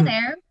to go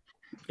there.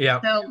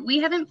 Yeah. So we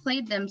haven't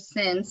played them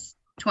since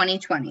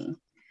 2020.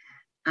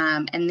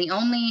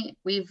 And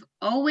we've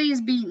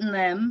always beaten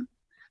them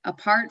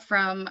apart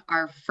from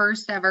our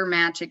first ever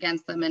match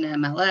against them in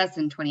MLS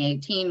in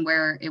 2018,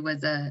 where it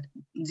was a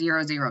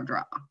 0-0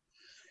 draw.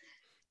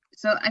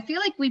 So I feel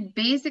like we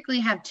basically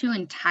have two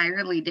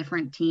entirely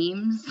different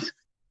teams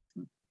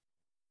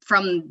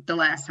from the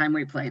last time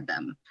we played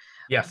them.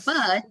 Yes,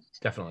 but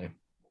definitely.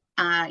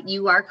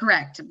 You are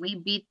correct. We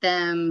beat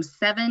them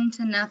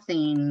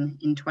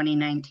 7-0 in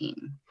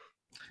 2019.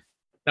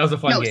 That was a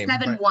fun game.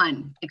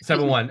 7-1.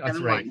 7-1. That's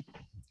 7-1. right.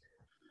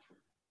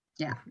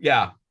 Yeah.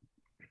 Yeah.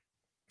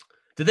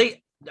 Did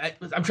they?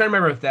 I'm trying to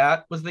remember if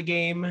that was the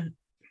game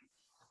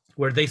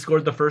where they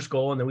scored the first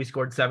goal and then we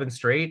scored 7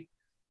 straight,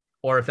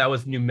 or if that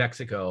was New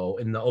Mexico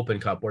in the Open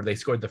Cup where they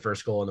scored the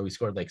first goal and then we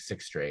scored like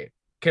 6 straight.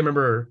 Can't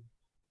remember.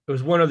 It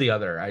was one or the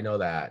other. I know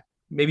that.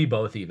 Maybe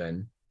both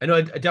even. I know.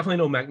 I definitely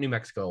know New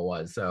Mexico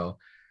was. So,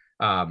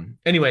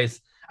 anyways,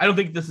 I don't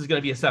think this is going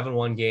to be a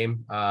 7-1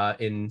 game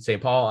in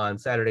St. Paul on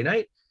Saturday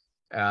night.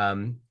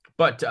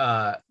 But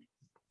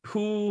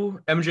who,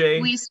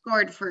 MJ? We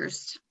scored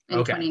first in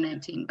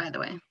 2019, by the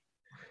way.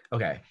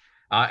 Okay.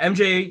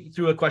 MJ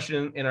threw a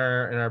question in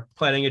our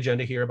planning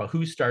agenda here about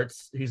who's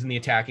in the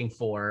attacking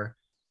four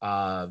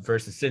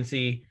versus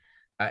Cincy.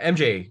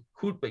 MJ,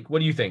 what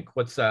do you think?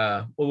 What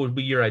would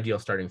be your ideal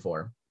starting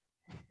four?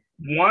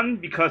 One,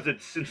 because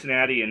it's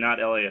Cincinnati and not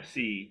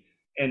LAFC,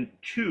 and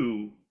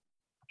two,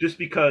 just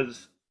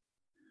because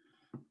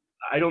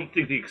I don't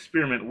think the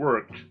experiment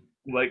worked.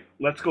 Like,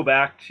 let's go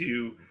back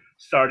to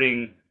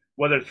starting,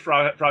 whether it's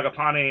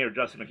Fragapane or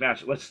Justin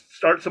McMaster, let's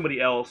start somebody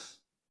else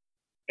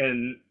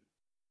and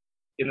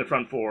in the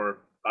front four.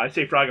 I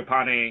say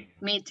Fragapane.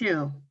 Me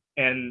too.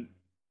 And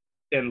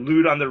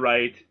Lod on the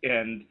right,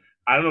 and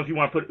I don't know if you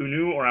want to put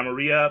Unu or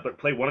Amaria, but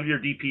play one of your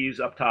DPs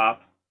up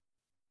top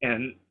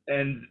and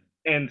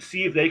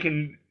see if they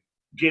can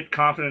get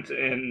confidence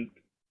and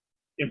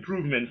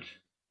improvement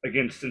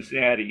against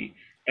Cincinnati.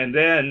 And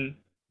then,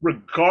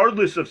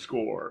 regardless of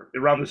score,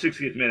 around the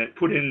 60th minute,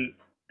 put in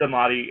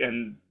Dunladi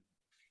and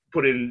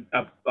put in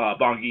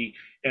Bongi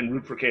and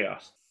root for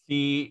chaos.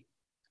 See,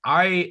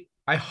 I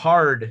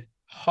hard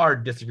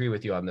disagree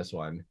with you on this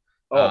one.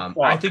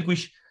 I think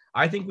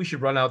we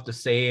should run out the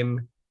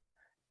same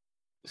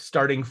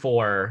starting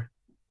four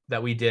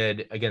that we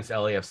did against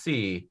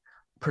LAFC,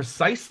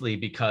 precisely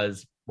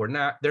because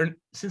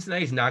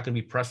Cincinnati's not going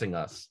to be pressing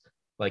us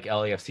like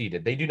LAFC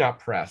did. They do not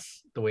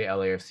press the way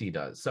LAFC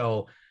does.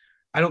 So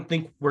I don't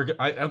think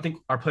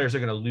our players are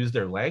going to lose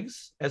their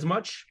legs as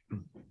much.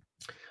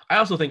 I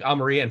also think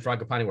Almeria and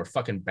Fragapane were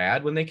fucking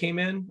bad when they came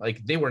in.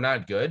 Like, they were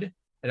not good.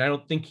 And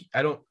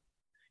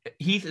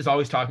Heath is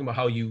always talking about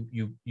how you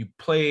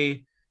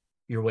play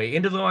your way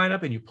into the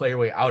lineup and you play your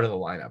way out of the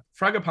lineup.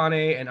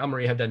 Fragapane and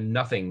Almeria have done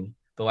nothing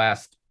the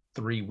last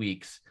 3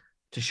 weeks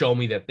to show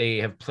me that they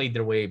have played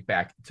their way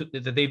back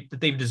that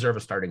they deserve a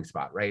starting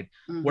spot, right?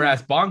 Mm-hmm.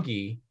 Whereas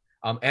Bongi,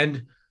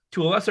 and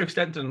to a lesser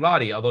extent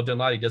Dunladi, although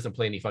Dunladi doesn't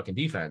play any fucking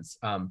defense,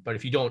 but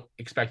if you don't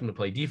expect him to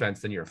play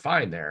defense, then you're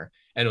fine there.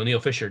 And O'Neill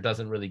Fisher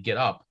doesn't really get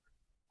up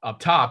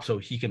top,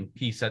 so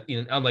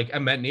unlike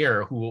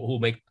Metnier who will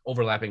make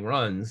overlapping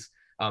runs.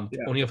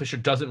 O'Neill Fisher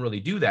doesn't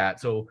really do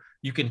that, so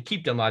you can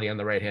keep Dunladi on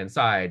the right hand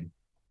side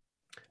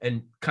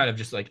and kind of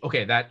just like,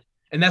 okay,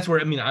 that's where,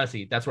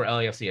 honestly, that's where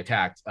LAFC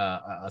attacked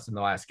us in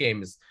the last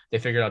game. Is they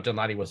figured out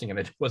Dunladi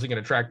wasn't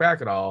gonna track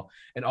back at all,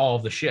 and all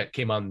of the shit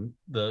came on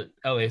the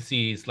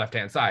LAFC's left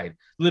hand side.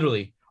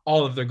 Literally,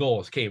 all of their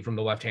goals came from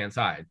the left hand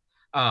side.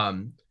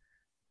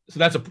 So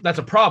that's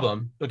a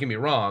problem. Don't get me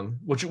wrong.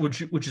 Which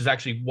is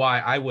actually why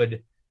I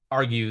would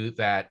argue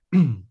that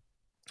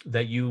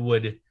that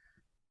you'd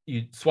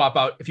swap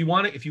out if you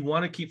want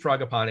to keep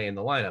Fragapane in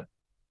the lineup.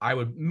 I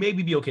would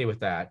maybe be okay with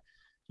that.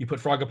 You put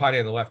Fragapane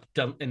on the left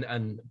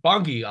and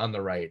Bongi on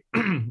the right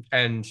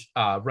and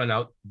run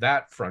out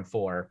that front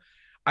four.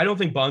 I don't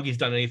think Bongi's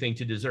done anything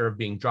to deserve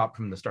being dropped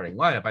from the starting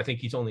lineup. I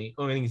think only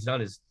thing he's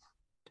done is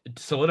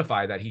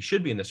solidify that he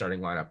should be in the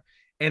starting lineup.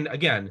 And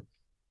again,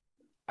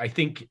 I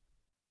think,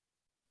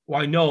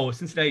 I know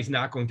Cincinnati's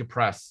not going to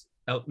press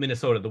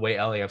Minnesota the way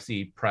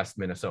LAFC pressed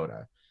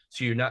Minnesota.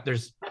 So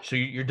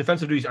your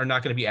defensive duties are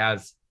not going to be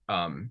as you're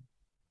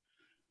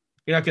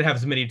not going to have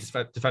as many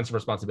defensive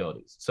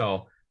responsibilities.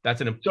 So that's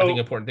I think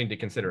important thing to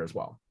consider as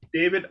well.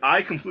 David,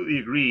 I completely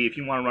agree. If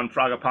you want to run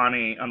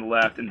Fragapane on the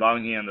left and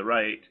Bongi on the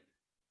right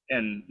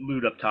and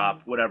Lod up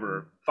top,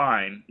 whatever,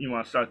 fine. You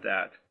want to start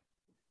that.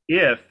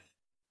 If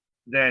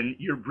then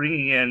you're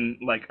bringing in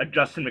like a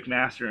Justin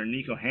McMaster and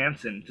Nico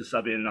Hansen to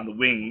sub in on the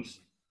wings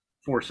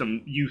for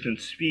some youth and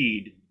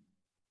speed.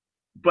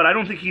 But I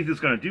don't think Heath is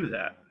going to do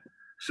that.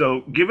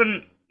 So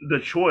given the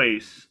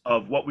choice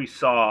of what we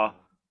saw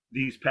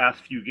these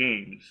past few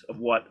games, of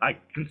what I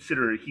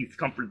consider Heath's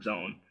comfort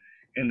zone,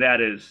 and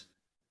that is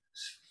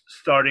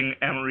starting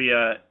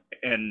Amaria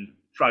and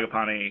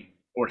Fragapane,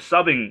 or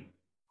subbing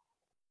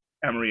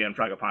Amaria and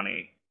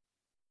Fragapane,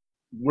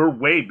 we're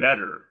way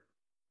better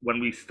when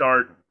we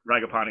start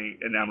Ragapani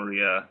and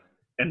Amaria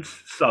and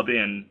sub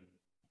in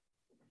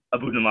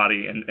Abu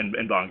Nalati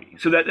and Bongi.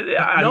 So that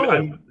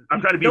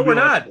I'm trying to be no,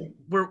 realistic.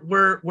 we're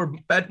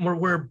not.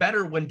 We're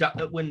better when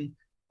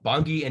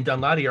Bongi and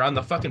Dunladi are on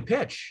the fucking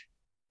pitch.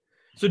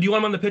 So do you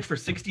want them on the pitch for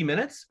 60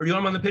 minutes or do you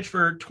want them on the pitch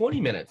for 20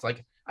 minutes?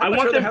 Like I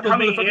want them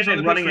coming in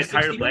and running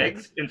entire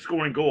legs and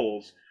scoring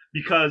goals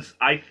because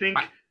I think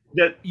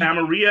that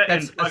Amaria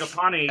and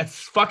Fragapane. That's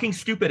fucking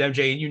stupid,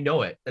 MJ, and you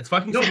know it. That's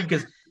fucking stupid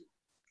because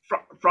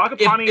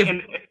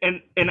Fragapane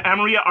and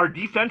Amaria are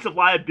defensive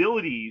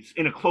liabilities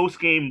in a close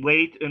game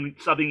late and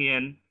subbing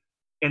in.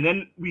 And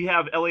then we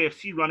have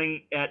LAFC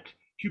running at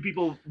two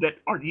people that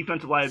are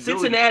defensive liabilities.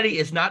 Cincinnati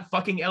is not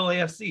fucking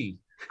LAFC.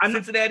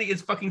 Cincinnati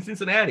is fucking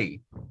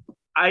Cincinnati.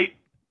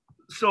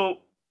 So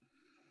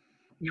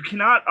you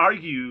cannot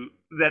argue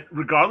that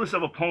regardless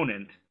of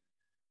opponent,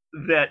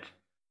 that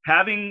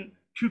having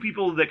two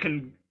people that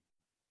can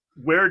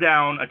wear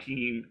down a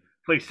team,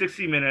 play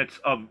 60 minutes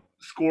of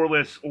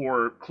scoreless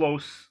or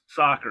close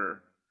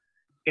soccer,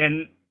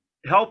 and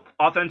help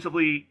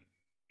offensively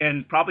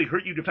and probably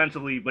hurt you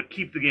defensively, but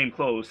keep the game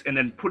close, and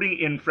then putting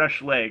in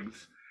fresh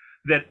legs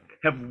that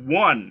have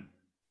won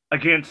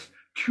against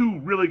two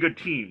really good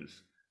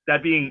teams,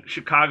 that being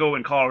Chicago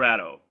and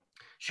Colorado.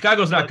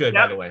 Chicago's not good,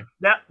 by the way.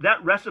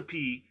 That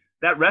recipe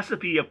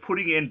of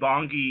putting in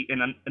Bongi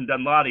and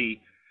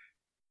Dunladi,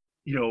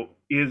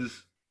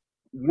 is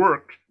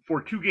worked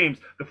for two games.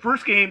 The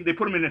first game they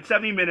put him in at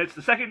 70 minutes.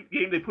 The second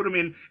game they put him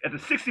in at the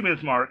 60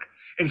 minutes mark.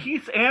 And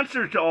Heath's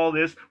answer to all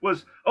this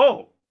was,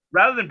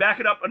 rather than back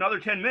it up another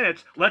 10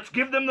 minutes, let's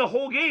give them the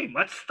whole game.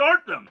 Let's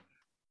start them.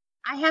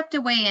 I have to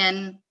weigh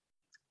in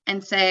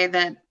and say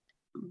that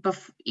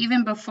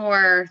even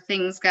before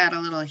things got a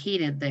little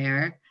heated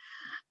there,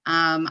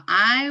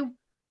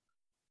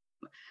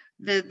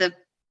 the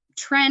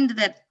trend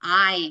that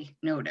I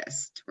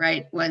noticed,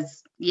 right,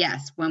 was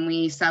yes, when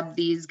we sub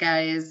these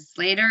guys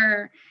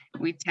later,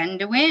 we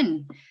tend to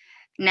win.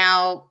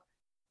 Now,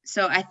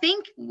 so I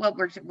think what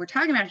we're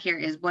talking about here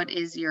is what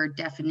is your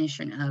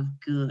definition of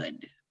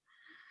good,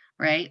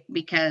 right?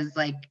 Because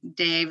like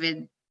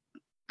David,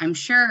 I'm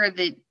sure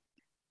that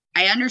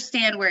I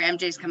understand where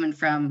MJ's coming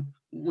from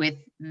with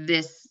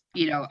this,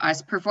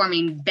 us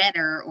performing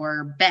better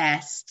or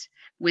best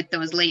with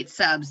those late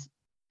subs,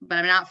 but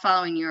I'm not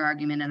following your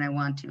argument and I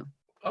want to.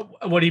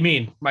 What do you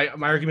mean? My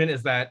argument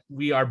is that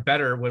we are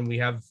better when we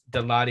have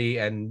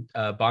Dunladi and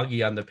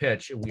Bongi on the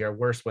pitch. We are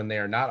worse when they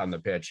are not on the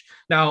pitch.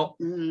 Now,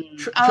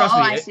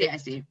 trust me. I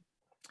see.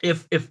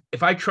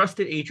 If I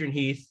trusted Adrian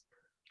Heath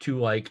to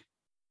like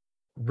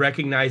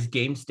recognize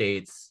game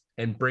states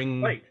and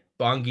bring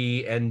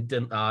Bongi and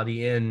Dunladi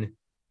in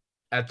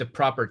at the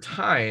proper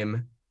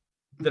time,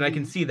 then I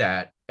can see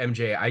that,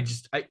 MJ.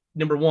 I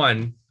number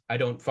one, I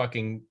don't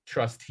fucking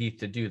trust Heath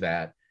to do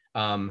that.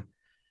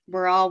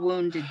 We're all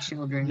wounded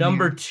children.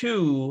 Number here.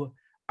 two,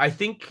 I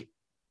think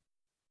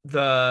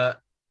the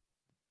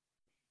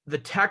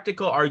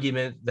tactical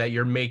argument that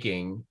you're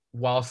making,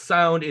 while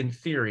sound in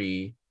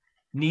theory,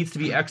 needs to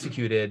be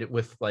executed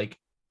with like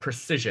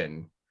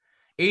precision.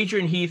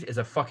 Adrian Heath is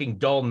a fucking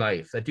dull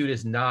knife. That dude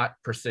is not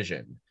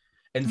precision.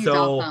 And He's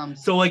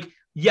so like,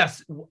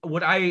 yes,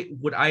 would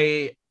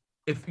I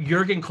if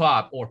Jurgen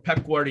Klopp or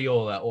Pep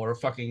Guardiola or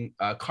fucking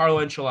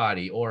Carlo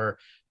Ancelotti or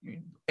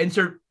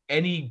insert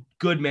any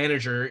good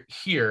manager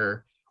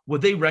here,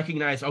 would they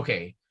recognize,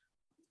 okay,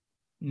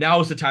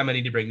 now is the time I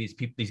need to bring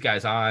these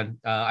guys on.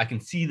 I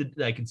can see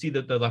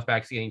the left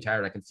backs getting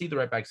tired. I can see the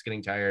right backs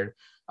getting tired,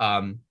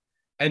 and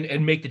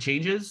make the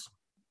changes.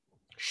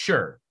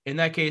 Sure. In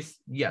that case,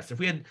 yes. If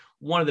we had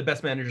one of the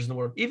best managers in the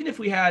world, even if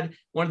we had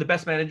one of the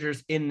best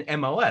managers in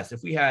MLS,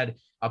 if we had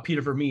a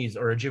Peter Vermees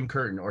or a Jim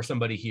Curtin or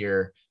somebody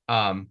here,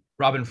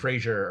 Robin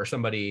Fraser or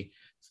somebody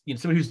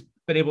who's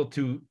been able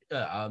to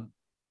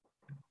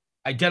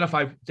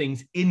identify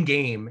things in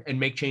game and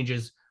make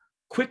changes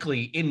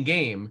quickly in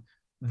game,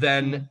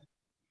 then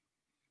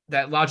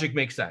that logic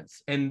makes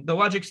sense. And the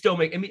logic still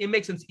it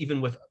makes sense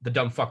even with the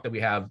dumb fuck that we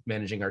have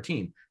managing our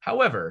team.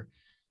 However,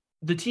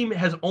 the team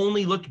has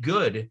only looked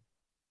good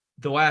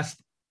the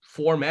last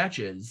 4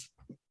 matches,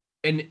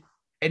 and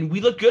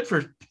we looked good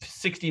for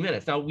 60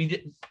 minutes. Now,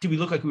 did we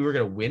look like we were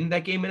going to win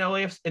that game in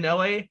LA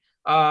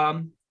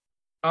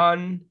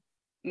on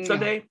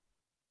Sunday?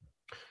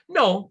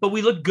 No, but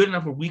we looked good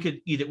enough where we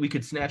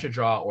could snatch a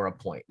draw or a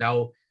point.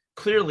 Now,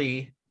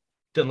 clearly,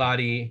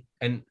 Dunladi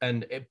and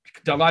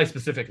Dunladi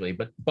specifically,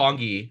 but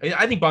Bongi,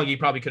 I think Bongi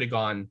probably could have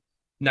gone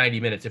 90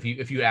 minutes if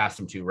you asked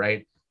him to,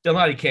 right?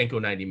 Dunladi can't go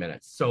 90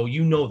 minutes, so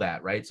you know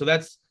that, right? So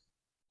that's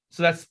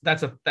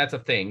a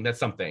thing. That's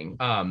something.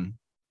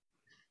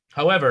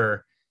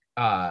 However,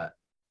 and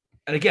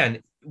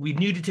again, we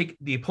need to take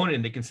the opponent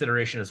into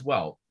consideration as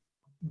well.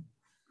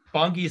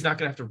 Bongi is not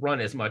going to have to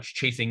run as much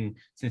chasing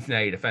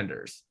Cincinnati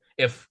defenders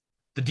if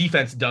the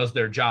defense does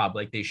their job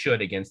like they should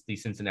against the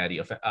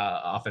Cincinnati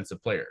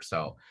offensive players.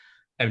 So,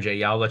 MJ,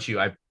 yeah, I'll let you.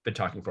 I've been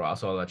talking for a while,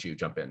 so I'll let you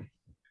jump in.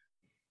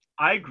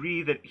 I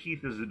agree that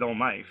Heath is a dull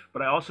knife,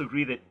 but I also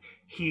agree that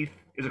Heath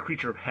is a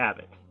creature of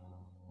habit.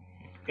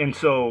 And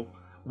so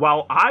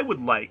while I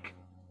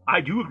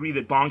do agree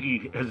that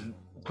Bongi has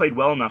played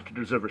well enough to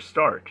deserve a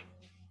start.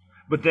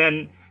 But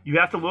then you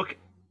have to look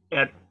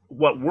at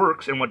what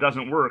works and what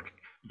doesn't work.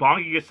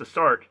 Bongi gets the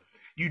start.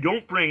 You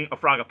don't bring a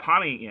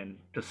Fragapane in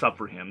to sub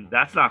for him.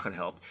 That's not going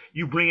to help.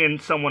 You bring in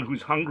someone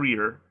who's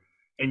hungrier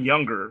and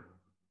younger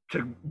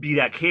to be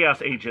that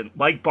chaos agent,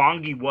 like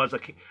Bongi was a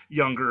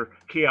younger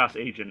chaos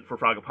agent for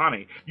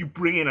Fragapane. You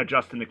bring in a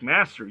Justin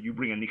McMaster. You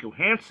bring in Nico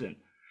Hansen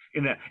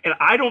in that. And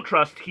I don't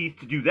trust Heath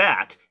to do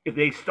that. If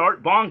they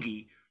start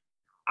Bongi,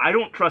 I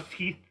don't trust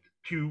Heath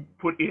to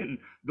put in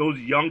those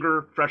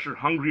younger, fresher,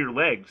 hungrier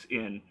legs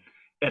in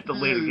at the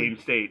later game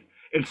state.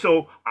 And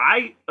so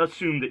I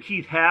assume that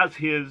Heath has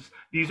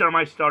these are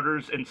my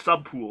starters and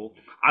sub pool.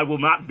 I will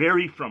not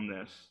vary from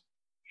this.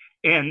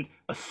 And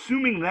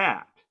assuming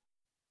that,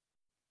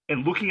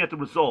 and looking at the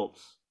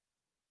results,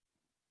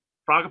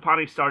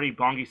 Fragapane starting,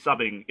 Bongi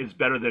subbing is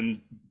better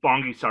than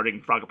Bongi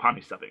starting,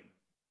 Fragapane subbing.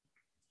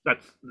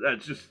 That's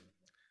just...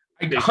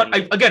 I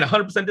again,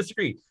 100%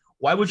 disagree.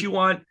 Why would you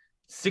want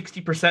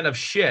 60% of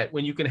shit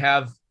when you can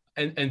have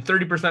and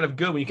 30% of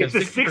good when you can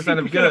have 60%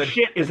 of good? Of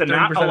shit is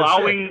not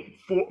allowing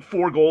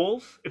four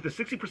goals. If the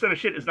 60% of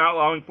shit is not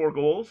allowing 4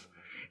 goals,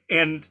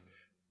 and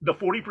the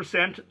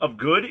 40% of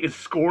good is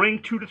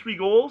scoring 2 to 3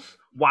 goals,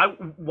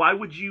 why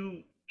would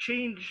you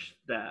change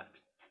that?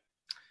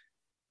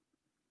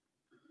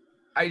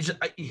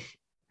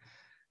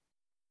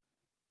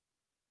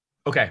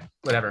 Okay,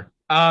 whatever.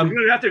 We're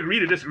gonna have to agree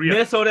to disagree.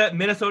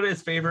 Minnesota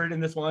is favored in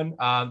this one.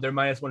 They're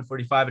minus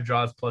 145. A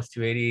draw is plus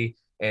 280,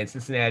 and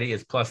Cincinnati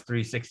is plus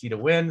 360 to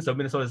win. So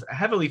Minnesota is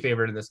heavily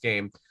favored in this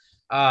game.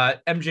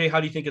 MJ, how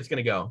do you think it's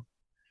gonna go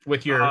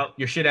with your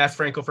shit ass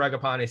Franco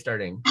Fragapane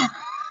starting?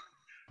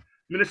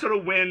 Minnesota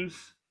wins.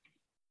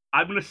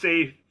 I'm gonna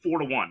say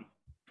 4-1.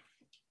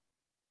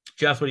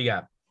 Jess, what do you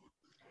got?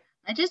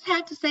 I just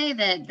had to say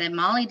that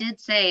Molly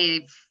did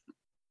say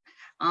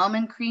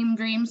Almond Cream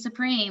Dream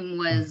Supreme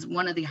was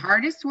one of the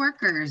hardest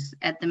workers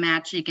at the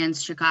match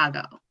against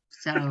Chicago.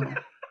 So,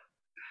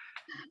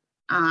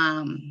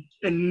 and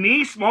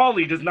niece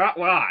Molly does not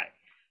lie.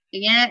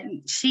 Yeah,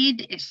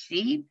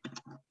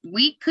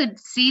 we could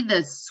see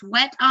the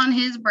sweat on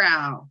his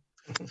brow.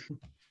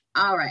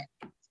 All right.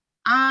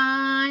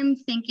 I'm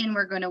thinking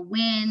we're going to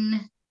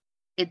win.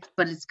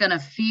 But it's going to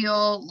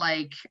feel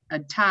like a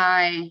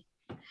tie,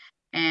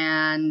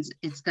 and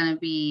it's going to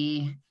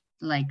be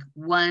like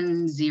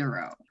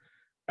 1-0. All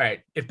right.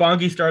 If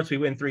Bongi starts, we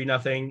win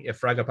 3-0.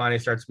 If Fragapane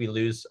starts, we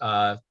lose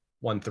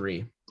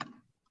 1-3.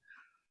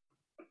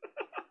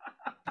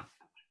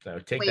 So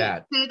take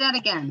that. Say that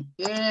again.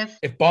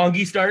 If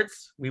Bongi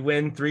starts, we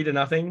win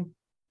 3-0.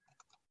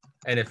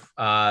 And if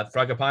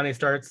Fragapane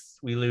starts,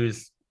 we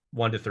lose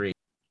 1-3.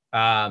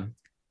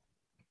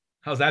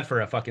 How's that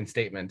for a fucking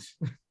statement?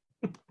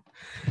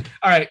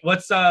 All right,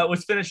 let's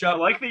finish up. I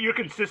like that you're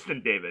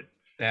consistent, David.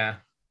 Yeah,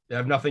 I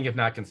have nothing if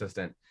not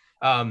consistent.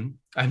 I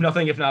have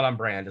nothing if not on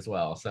brand as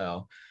well.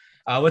 So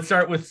let's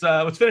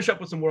finish up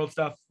with some world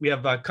stuff. We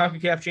have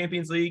CONCACAF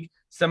Champions League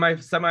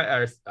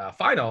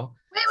final.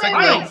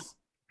 Wait.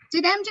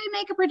 Did MJ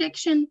make a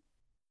prediction?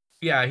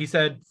 Yeah, he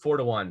said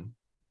 4-1.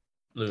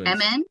 Loons.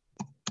 MN?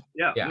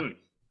 Yeah. Loons.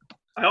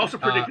 I also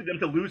predicted them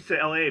to lose to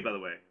LA, by the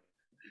way.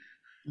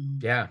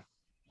 Yeah.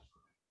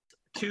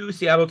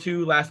 Seattle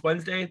 2 last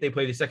Wednesday. They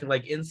play the second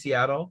leg in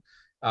Seattle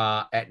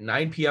at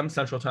 9 p.m.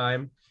 Central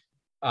Time.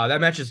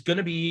 That match is going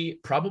to be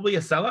probably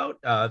a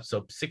sellout.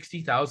 So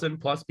 60,000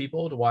 plus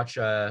people to watch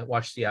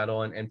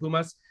Seattle and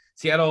Pumas.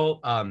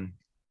 Seattle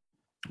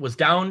was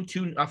down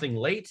 2-0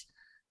 late.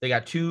 They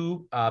got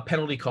 2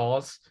 penalty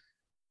calls,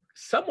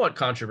 somewhat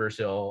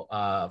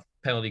controversial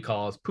penalty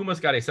calls. Pumas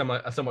got a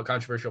somewhat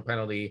controversial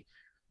penalty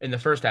in the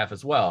first half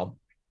as well.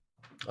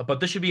 But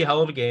this should be a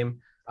hell of a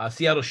game.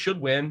 Seattle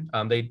should win.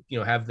 They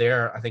have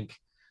their, I think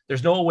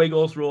there's no away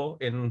goals rule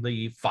in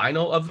the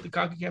final of the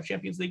CONCACAF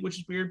Champions League, which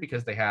is weird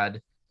because they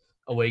had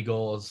away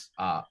goals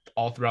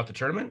all throughout the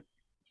tournament,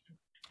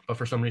 but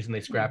for some reason they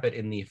scrap it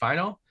in the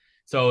final.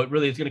 So it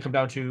really is going to come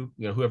down to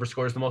whoever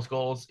scores the most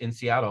goals in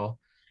Seattle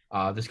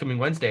this coming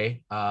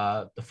Wednesday,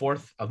 the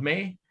 4th of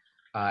May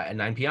at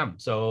 9 p.m.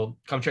 So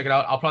come check it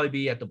out. I'll probably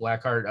be at the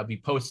Blackheart. I'll be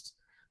post.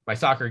 My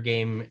soccer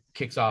game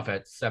kicks off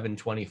at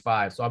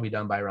 7:25, so I'll be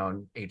done by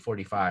around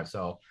 8:45.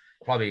 So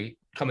probably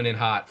coming in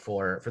hot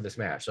for this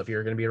match. So if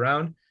you're going to be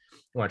around,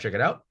 you want to check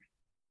it out.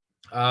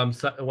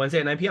 So Wednesday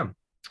at 9 p.m.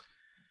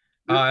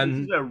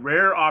 This is a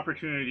rare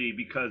opportunity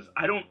because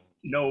I don't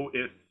know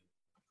if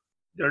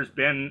there's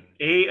been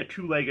a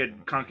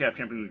two-legged CONCACAF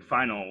Champions League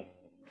final.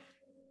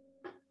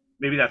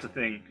 Maybe that's a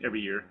thing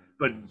every year,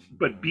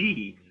 but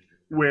B,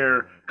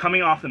 where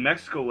coming off the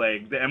Mexico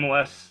leg, the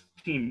MLS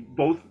team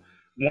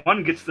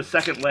one gets the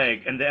second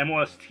leg, and the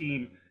MLS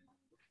team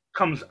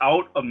comes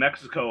out of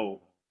Mexico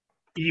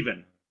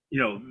even.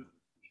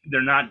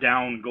 They're not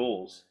down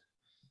goals.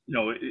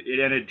 It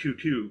ended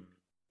 2-2.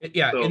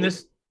 Yeah, so,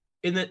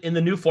 in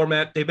the new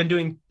format, they've been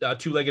doing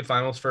 2-legged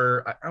finals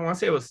for I want to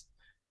say it was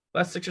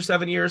last 6 or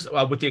 7 years,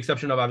 with the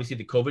exception of obviously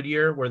the COVID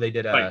year where they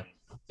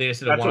just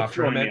did a one-off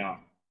tournament.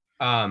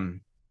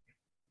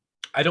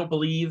 I don't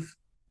believe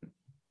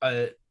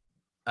a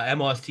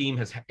MLS team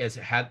has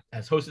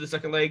hosted the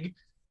second leg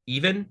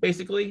even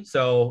basically.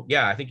 So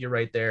yeah, I think you're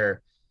right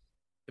there.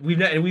 We've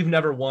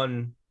never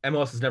won.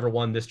 MLS has never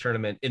won this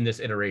tournament in this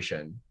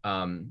iteration.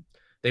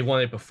 They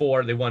won it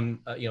before. They won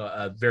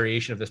a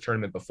variation of this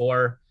tournament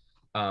before,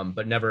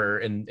 but never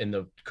in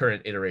the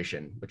current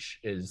iteration, which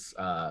is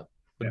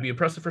would be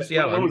impressive for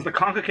Seattle. What was the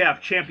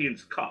CONCACAF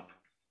Champions Cup?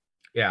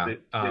 Yeah,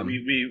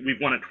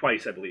 we've won it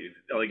twice, I believe.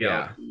 LA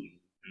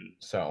Galaxy. Yeah.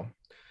 So,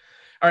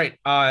 all right.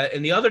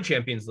 In the other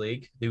Champions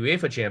League, the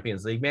UEFA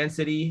Champions League, Man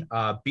City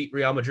beat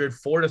Real Madrid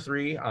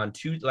 4-3 on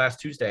last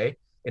Tuesday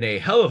in a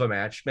hell of a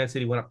match. Man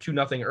City went up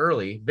 2-0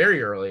 early,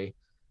 very early.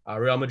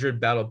 Real Madrid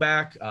battled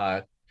back.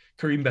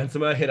 Karim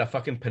Benzema hit a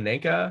fucking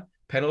Panenka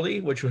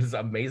penalty, which was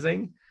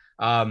amazing.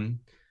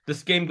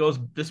 This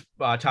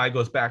tie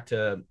goes back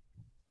to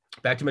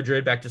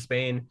Madrid, back to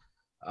Spain.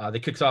 They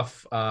kicks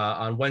off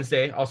on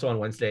Wednesday,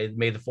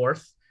 May the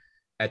 4th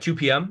at 2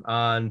 p.m.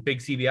 on Big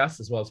CBS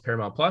as well as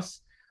Paramount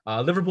Plus.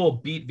 Liverpool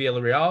beat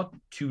Villarreal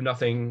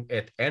 2-0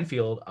 at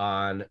Anfield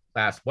on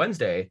last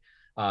Wednesday.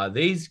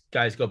 These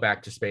guys go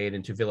back to Spain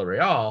and to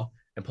Villarreal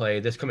and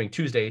play this coming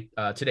Tuesday,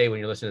 today when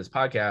you're listening to this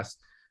podcast,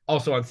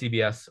 also on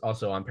CBS,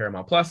 also on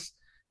Paramount Plus.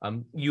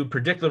 You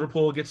predict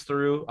Liverpool gets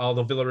through,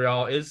 although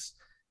Villarreal is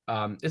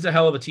a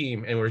hell of a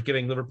team, and we're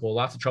giving Liverpool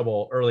lots of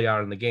trouble early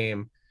on in the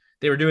game.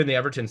 They were doing the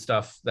Everton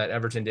stuff that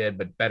Everton did,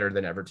 but better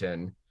than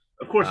Everton.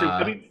 Of course,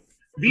 I mean,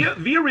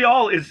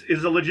 Villarreal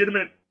is a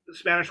legitimate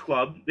Spanish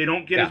club. They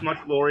don't get as much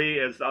glory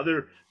as the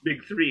other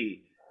big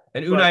three.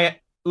 And Unai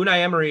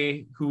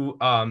Emery, who,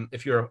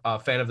 if you're a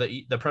fan of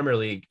the Premier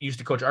League, used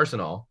to coach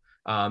Arsenal.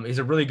 He's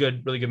a really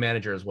good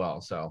manager as well.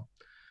 So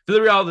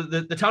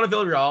Villarreal, the town of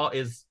Villarreal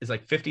is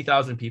like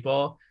 50,000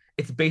 people.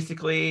 It's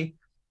basically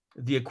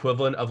the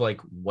equivalent of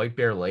like White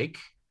Bear Lake.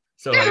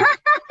 So like,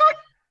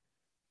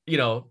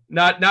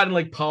 not in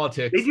like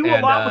politics. They do a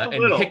lot with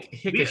a little.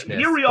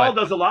 Villarreal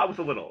does a lot with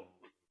a little.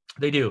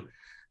 They do.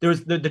 There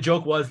was the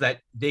joke was that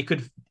they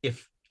could,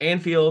 if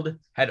Anfield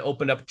had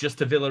opened up just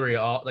to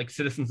Villarreal, like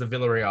citizens of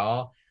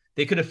Villarreal,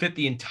 they could have fit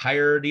the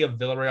entirety of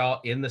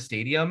Villarreal in the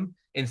stadium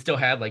and still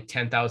had like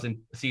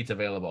 10,000 seats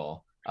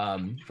available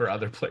for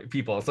other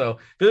people. So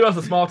Villarreal's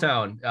a small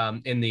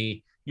town in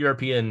the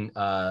European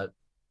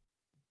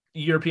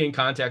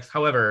context.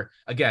 However,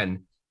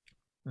 again,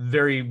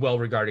 very well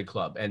regarded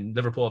club, and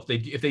Liverpool,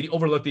 if they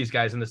overlook these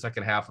guys in the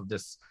second half of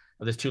this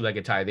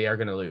two-legged tie, they are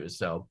going to lose.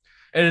 So,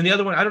 and in the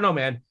other one, I don't know,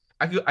 man.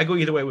 I go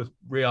either way with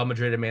Real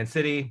Madrid and Man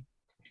City.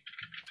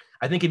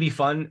 I think it'd be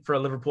fun for a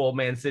Liverpool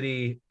Man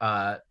City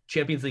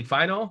Champions League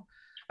final.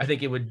 I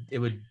think it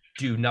would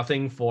do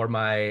nothing for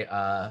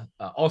my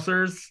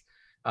ulcers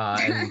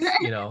and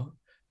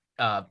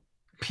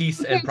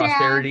peace and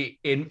prosperity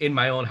in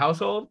my own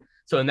household.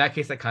 So in that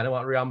case, I kind of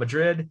want Real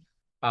Madrid.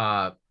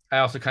 I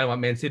also kind of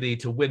want Man City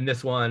to win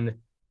this one,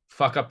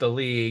 fuck up the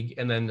league,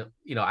 and then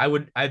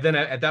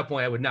at that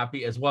point I would not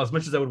be as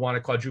much as I would want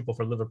a quadruple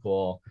for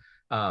Liverpool.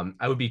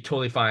 I would be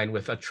totally fine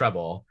with a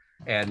treble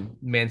and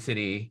Man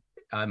City,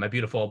 my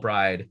beautiful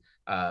bride,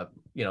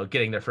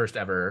 getting their first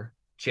ever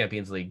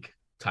Champions League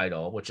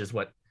title, which is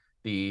what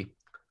the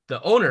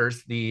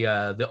owners,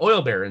 the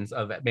oil barons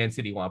of Man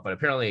City want, but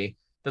apparently it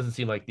doesn't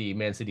seem like the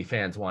Man City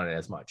fans want it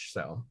as much.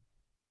 So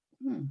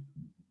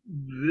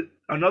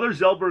another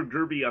Zellberg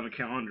Derby on the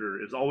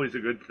calendar is always a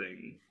good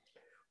thing.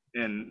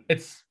 And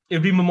it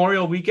would be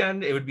Memorial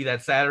Weekend. It would be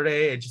that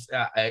Saturday.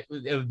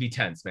 It would be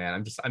tense,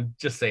 man. I'm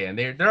just saying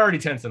they're already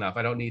tense enough.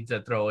 I don't need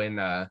to throw in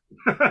a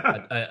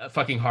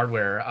fucking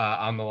hardware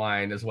on the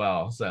line as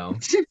well. So,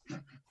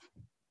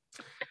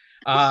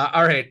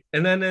 all right.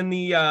 And then in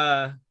the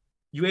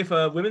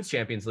UEFA Women's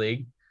Champions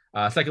League,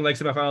 second leg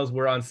semifinals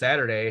were on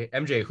Saturday.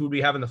 MJ, who do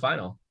we have in the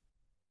final?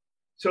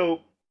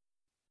 So,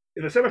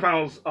 in the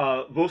semifinals,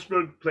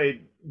 Wolfsburg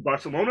played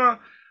Barcelona.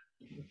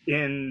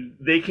 And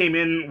they came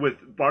in with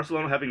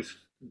Barcelona having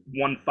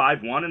won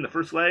 5-1 in the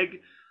first leg.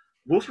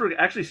 Wolfsburg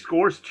actually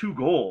scores 2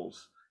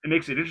 goals. It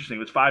makes it interesting. It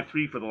was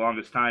 5-3 for the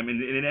longest time,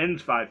 and it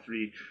ends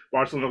 5-3.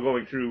 Barcelona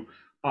going through.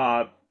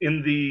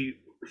 In the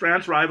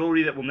France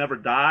rivalry that will never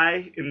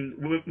die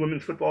in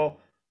women's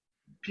football,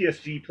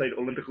 PSG played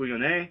Olympique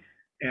Lyonnais,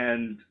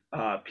 and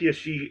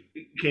PSG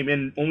came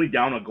in only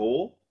down a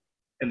goal,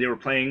 and they were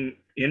playing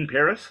in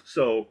Paris.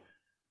 So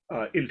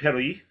in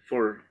Paris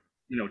for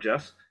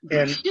Jess,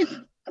 and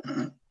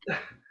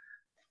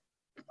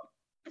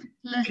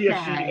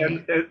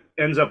PSG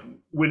ends up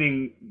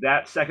winning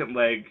that second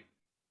leg.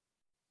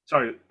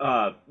 Sorry,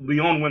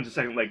 Lyon wins the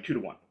second leg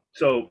 2-1.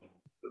 So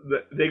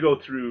they go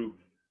through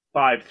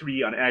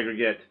 5-3 on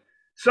aggregate.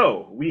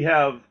 So we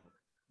have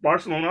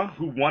Barcelona,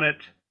 who won it,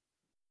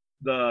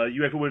 the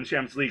UEFA Women's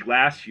Champions League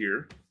last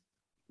year,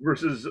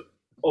 versus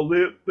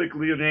Olympique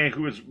Lyonnais,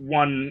 who has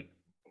won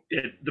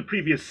it the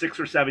previous 6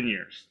 or 7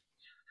 years.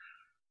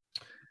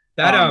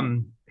 That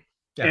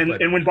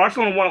and when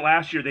Barcelona won it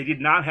last year, they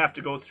did not have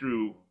to go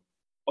through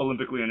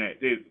Olympique Lyonnais.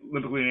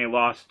 Olympique Lyonnais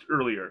lost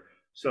earlier,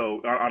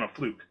 so on a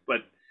fluke.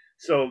 But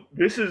so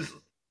this is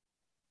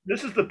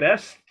the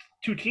best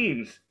 2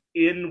 teams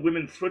in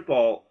women's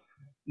football,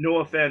 no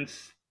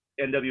offense,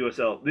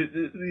 NWSL,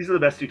 these are the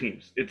best two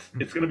teams. It's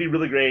going to be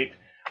really great.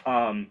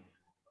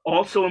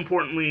 Also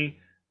importantly,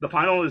 the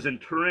final is in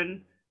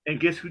Turin, and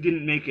guess who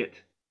didn't make it?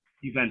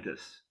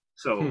 Juventus.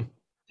 So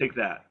take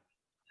that.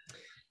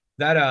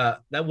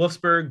 That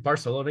Wolfsburg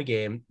Barcelona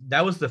game,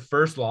 that was the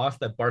first loss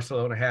that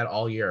Barcelona had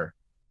all year.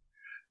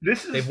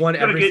 They've won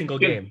every single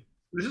game.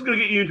 This is going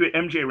to get you into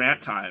an MJ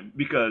rant time,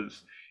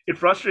 because it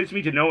frustrates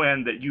me to no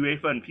end that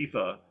UEFA and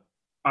FIFA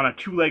on a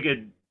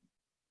two-legged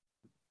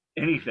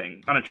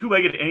anything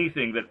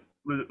that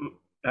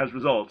has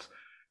results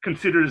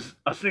considers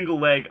a single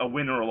leg a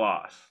win or a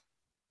loss.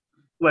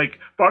 Like,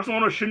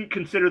 Barcelona shouldn't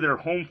consider their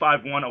home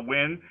 5-1 a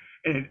win,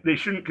 and they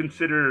shouldn't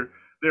consider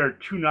their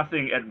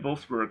 2-0 at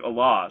Wolfsburg a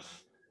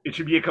loss. It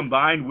should be a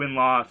combined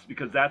win-loss,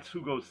 because that's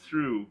who goes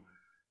through.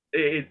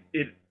 It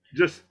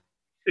just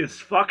is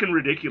fucking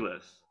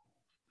ridiculous.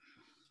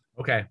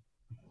 Okay,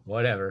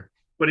 whatever.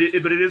 But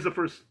it is the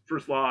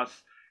first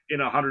loss in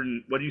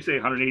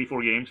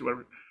 184 games or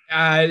whatever.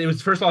 It was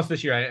the first loss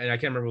this year, and I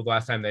can't remember the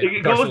last time they.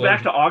 It goes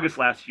back to August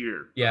last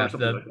year. Yeah,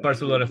 the like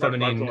Barcelona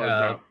feminine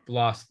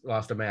lost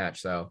a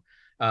match. So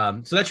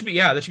that should be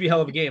a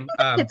hell of a game.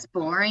 It's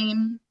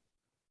boring.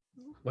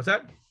 What's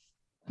that?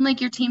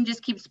 Like, your team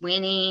just keeps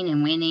winning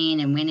and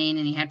winning and winning,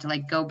 and you have to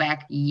like go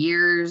back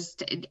years.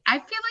 I feel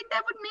like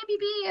that would maybe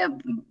be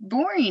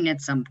boring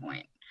at some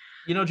point.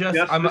 You know, Jess,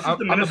 yes, I'm a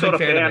Minnesota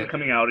big fan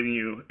coming out in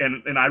you,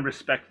 and I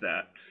respect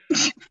that.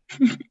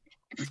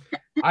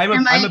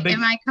 Am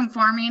I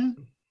conforming?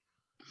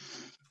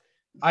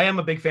 I am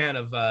a big fan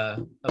of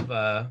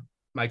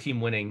my team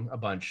winning a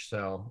bunch,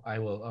 so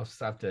I'll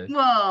have to.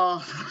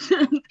 Well,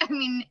 I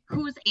mean,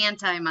 who's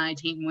anti my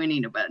team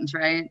winning a bunch,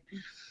 right? Hmm.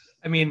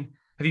 I mean,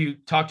 have you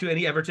talked to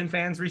any Everton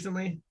fans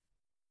recently?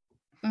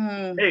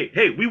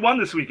 Hey, we won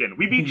this weekend.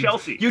 We beat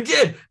Chelsea. You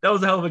did. That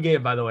was a hell of a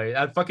game, by the way.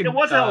 It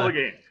was a hell of a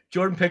game.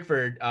 Jordan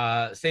Pickford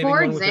saving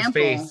one with his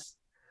face.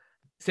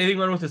 Saving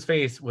one with his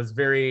face was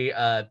very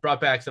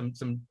brought back some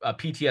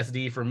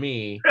PTSD for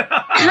me.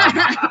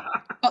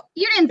 Well,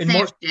 you didn't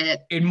say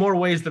shit. In more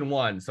ways than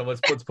one. So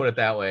let's put it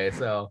that way.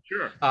 So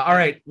sure. All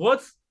right,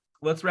 let's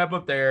wrap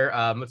up there.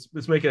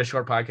 Let's make it a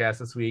short podcast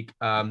this week.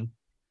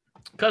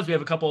 Because we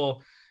have a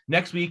couple.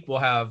 Next week we'll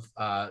have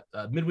a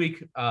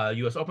midweek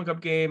U.S. Open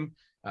Cup game.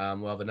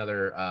 We'll have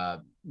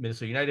another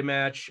Minnesota United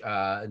match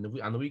on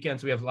the weekend.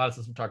 So we have a lot of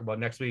stuff to talk about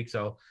next week.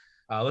 So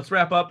let's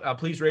wrap up.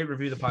 Please rate,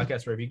 review the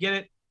podcast wherever you get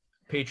it.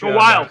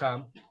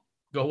 Patreon.com.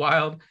 Go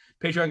wild.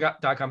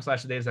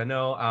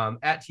 Patreon.com/thedaysIknow.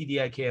 At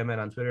TDIKMN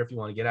on Twitter if you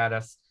want to get at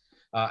us.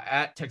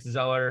 At Texas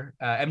Zeller.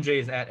 MJ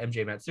is at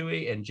MJ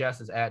Matsui, and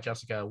Jess is at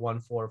Jessica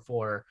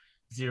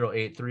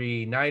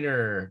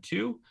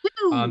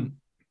 1440839er2.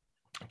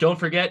 Don't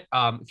forget,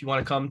 if you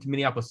want to come to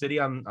Minneapolis City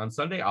on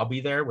Sunday, I'll be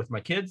there with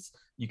my kids.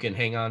 You can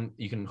hang on.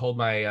 You can hold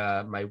my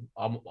at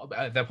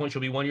that point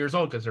she'll be 1 year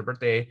old because her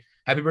birthday.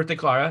 Happy birthday,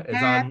 Clara!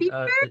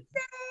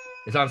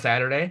 Is on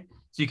Saturday.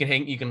 So you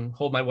can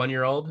hold my 1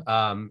 year old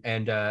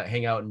and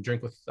hang out and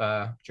drink with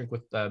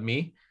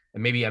me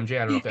and maybe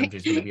MJ. I don't know if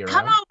MJ's going to be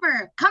around.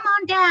 Come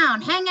on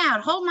down, hang out,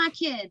 hold my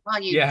kid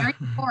while you drink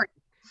for it.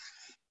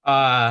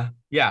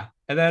 Yeah,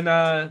 and then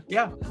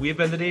we have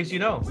been the Days You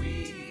Know.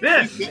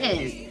 This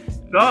is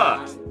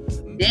the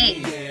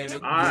Days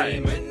I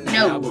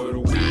Know.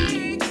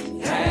 We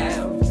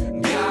have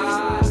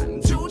got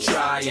to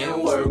try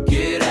and work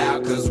it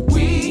out, 'cause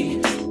we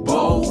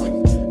both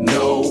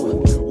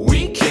know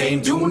we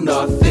can't do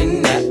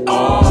nothing at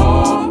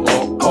all.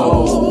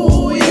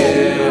 Oh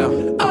yeah.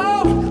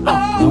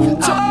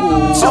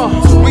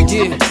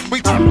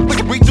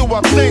 We do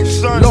our thing,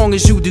 son. Long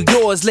as you do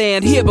yours,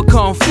 land here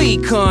become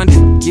fecund.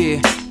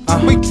 Yeah.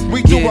 We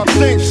do our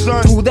thing,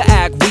 son. Through the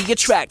act, we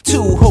attract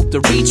two, hope to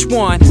reach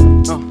one.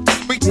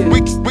 We do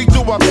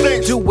our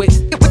thing. Do it.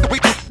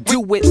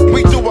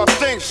 We do our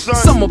thing, son.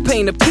 Some will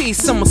paint a piece,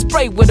 some will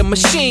spray with a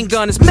machine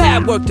gun. It's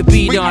mad work to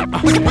be done.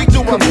 We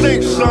do our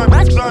thing, son.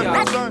 Y'all,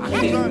 I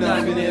can't do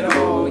nothing at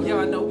all.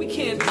 Y'all know we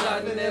can't do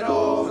nothing at all.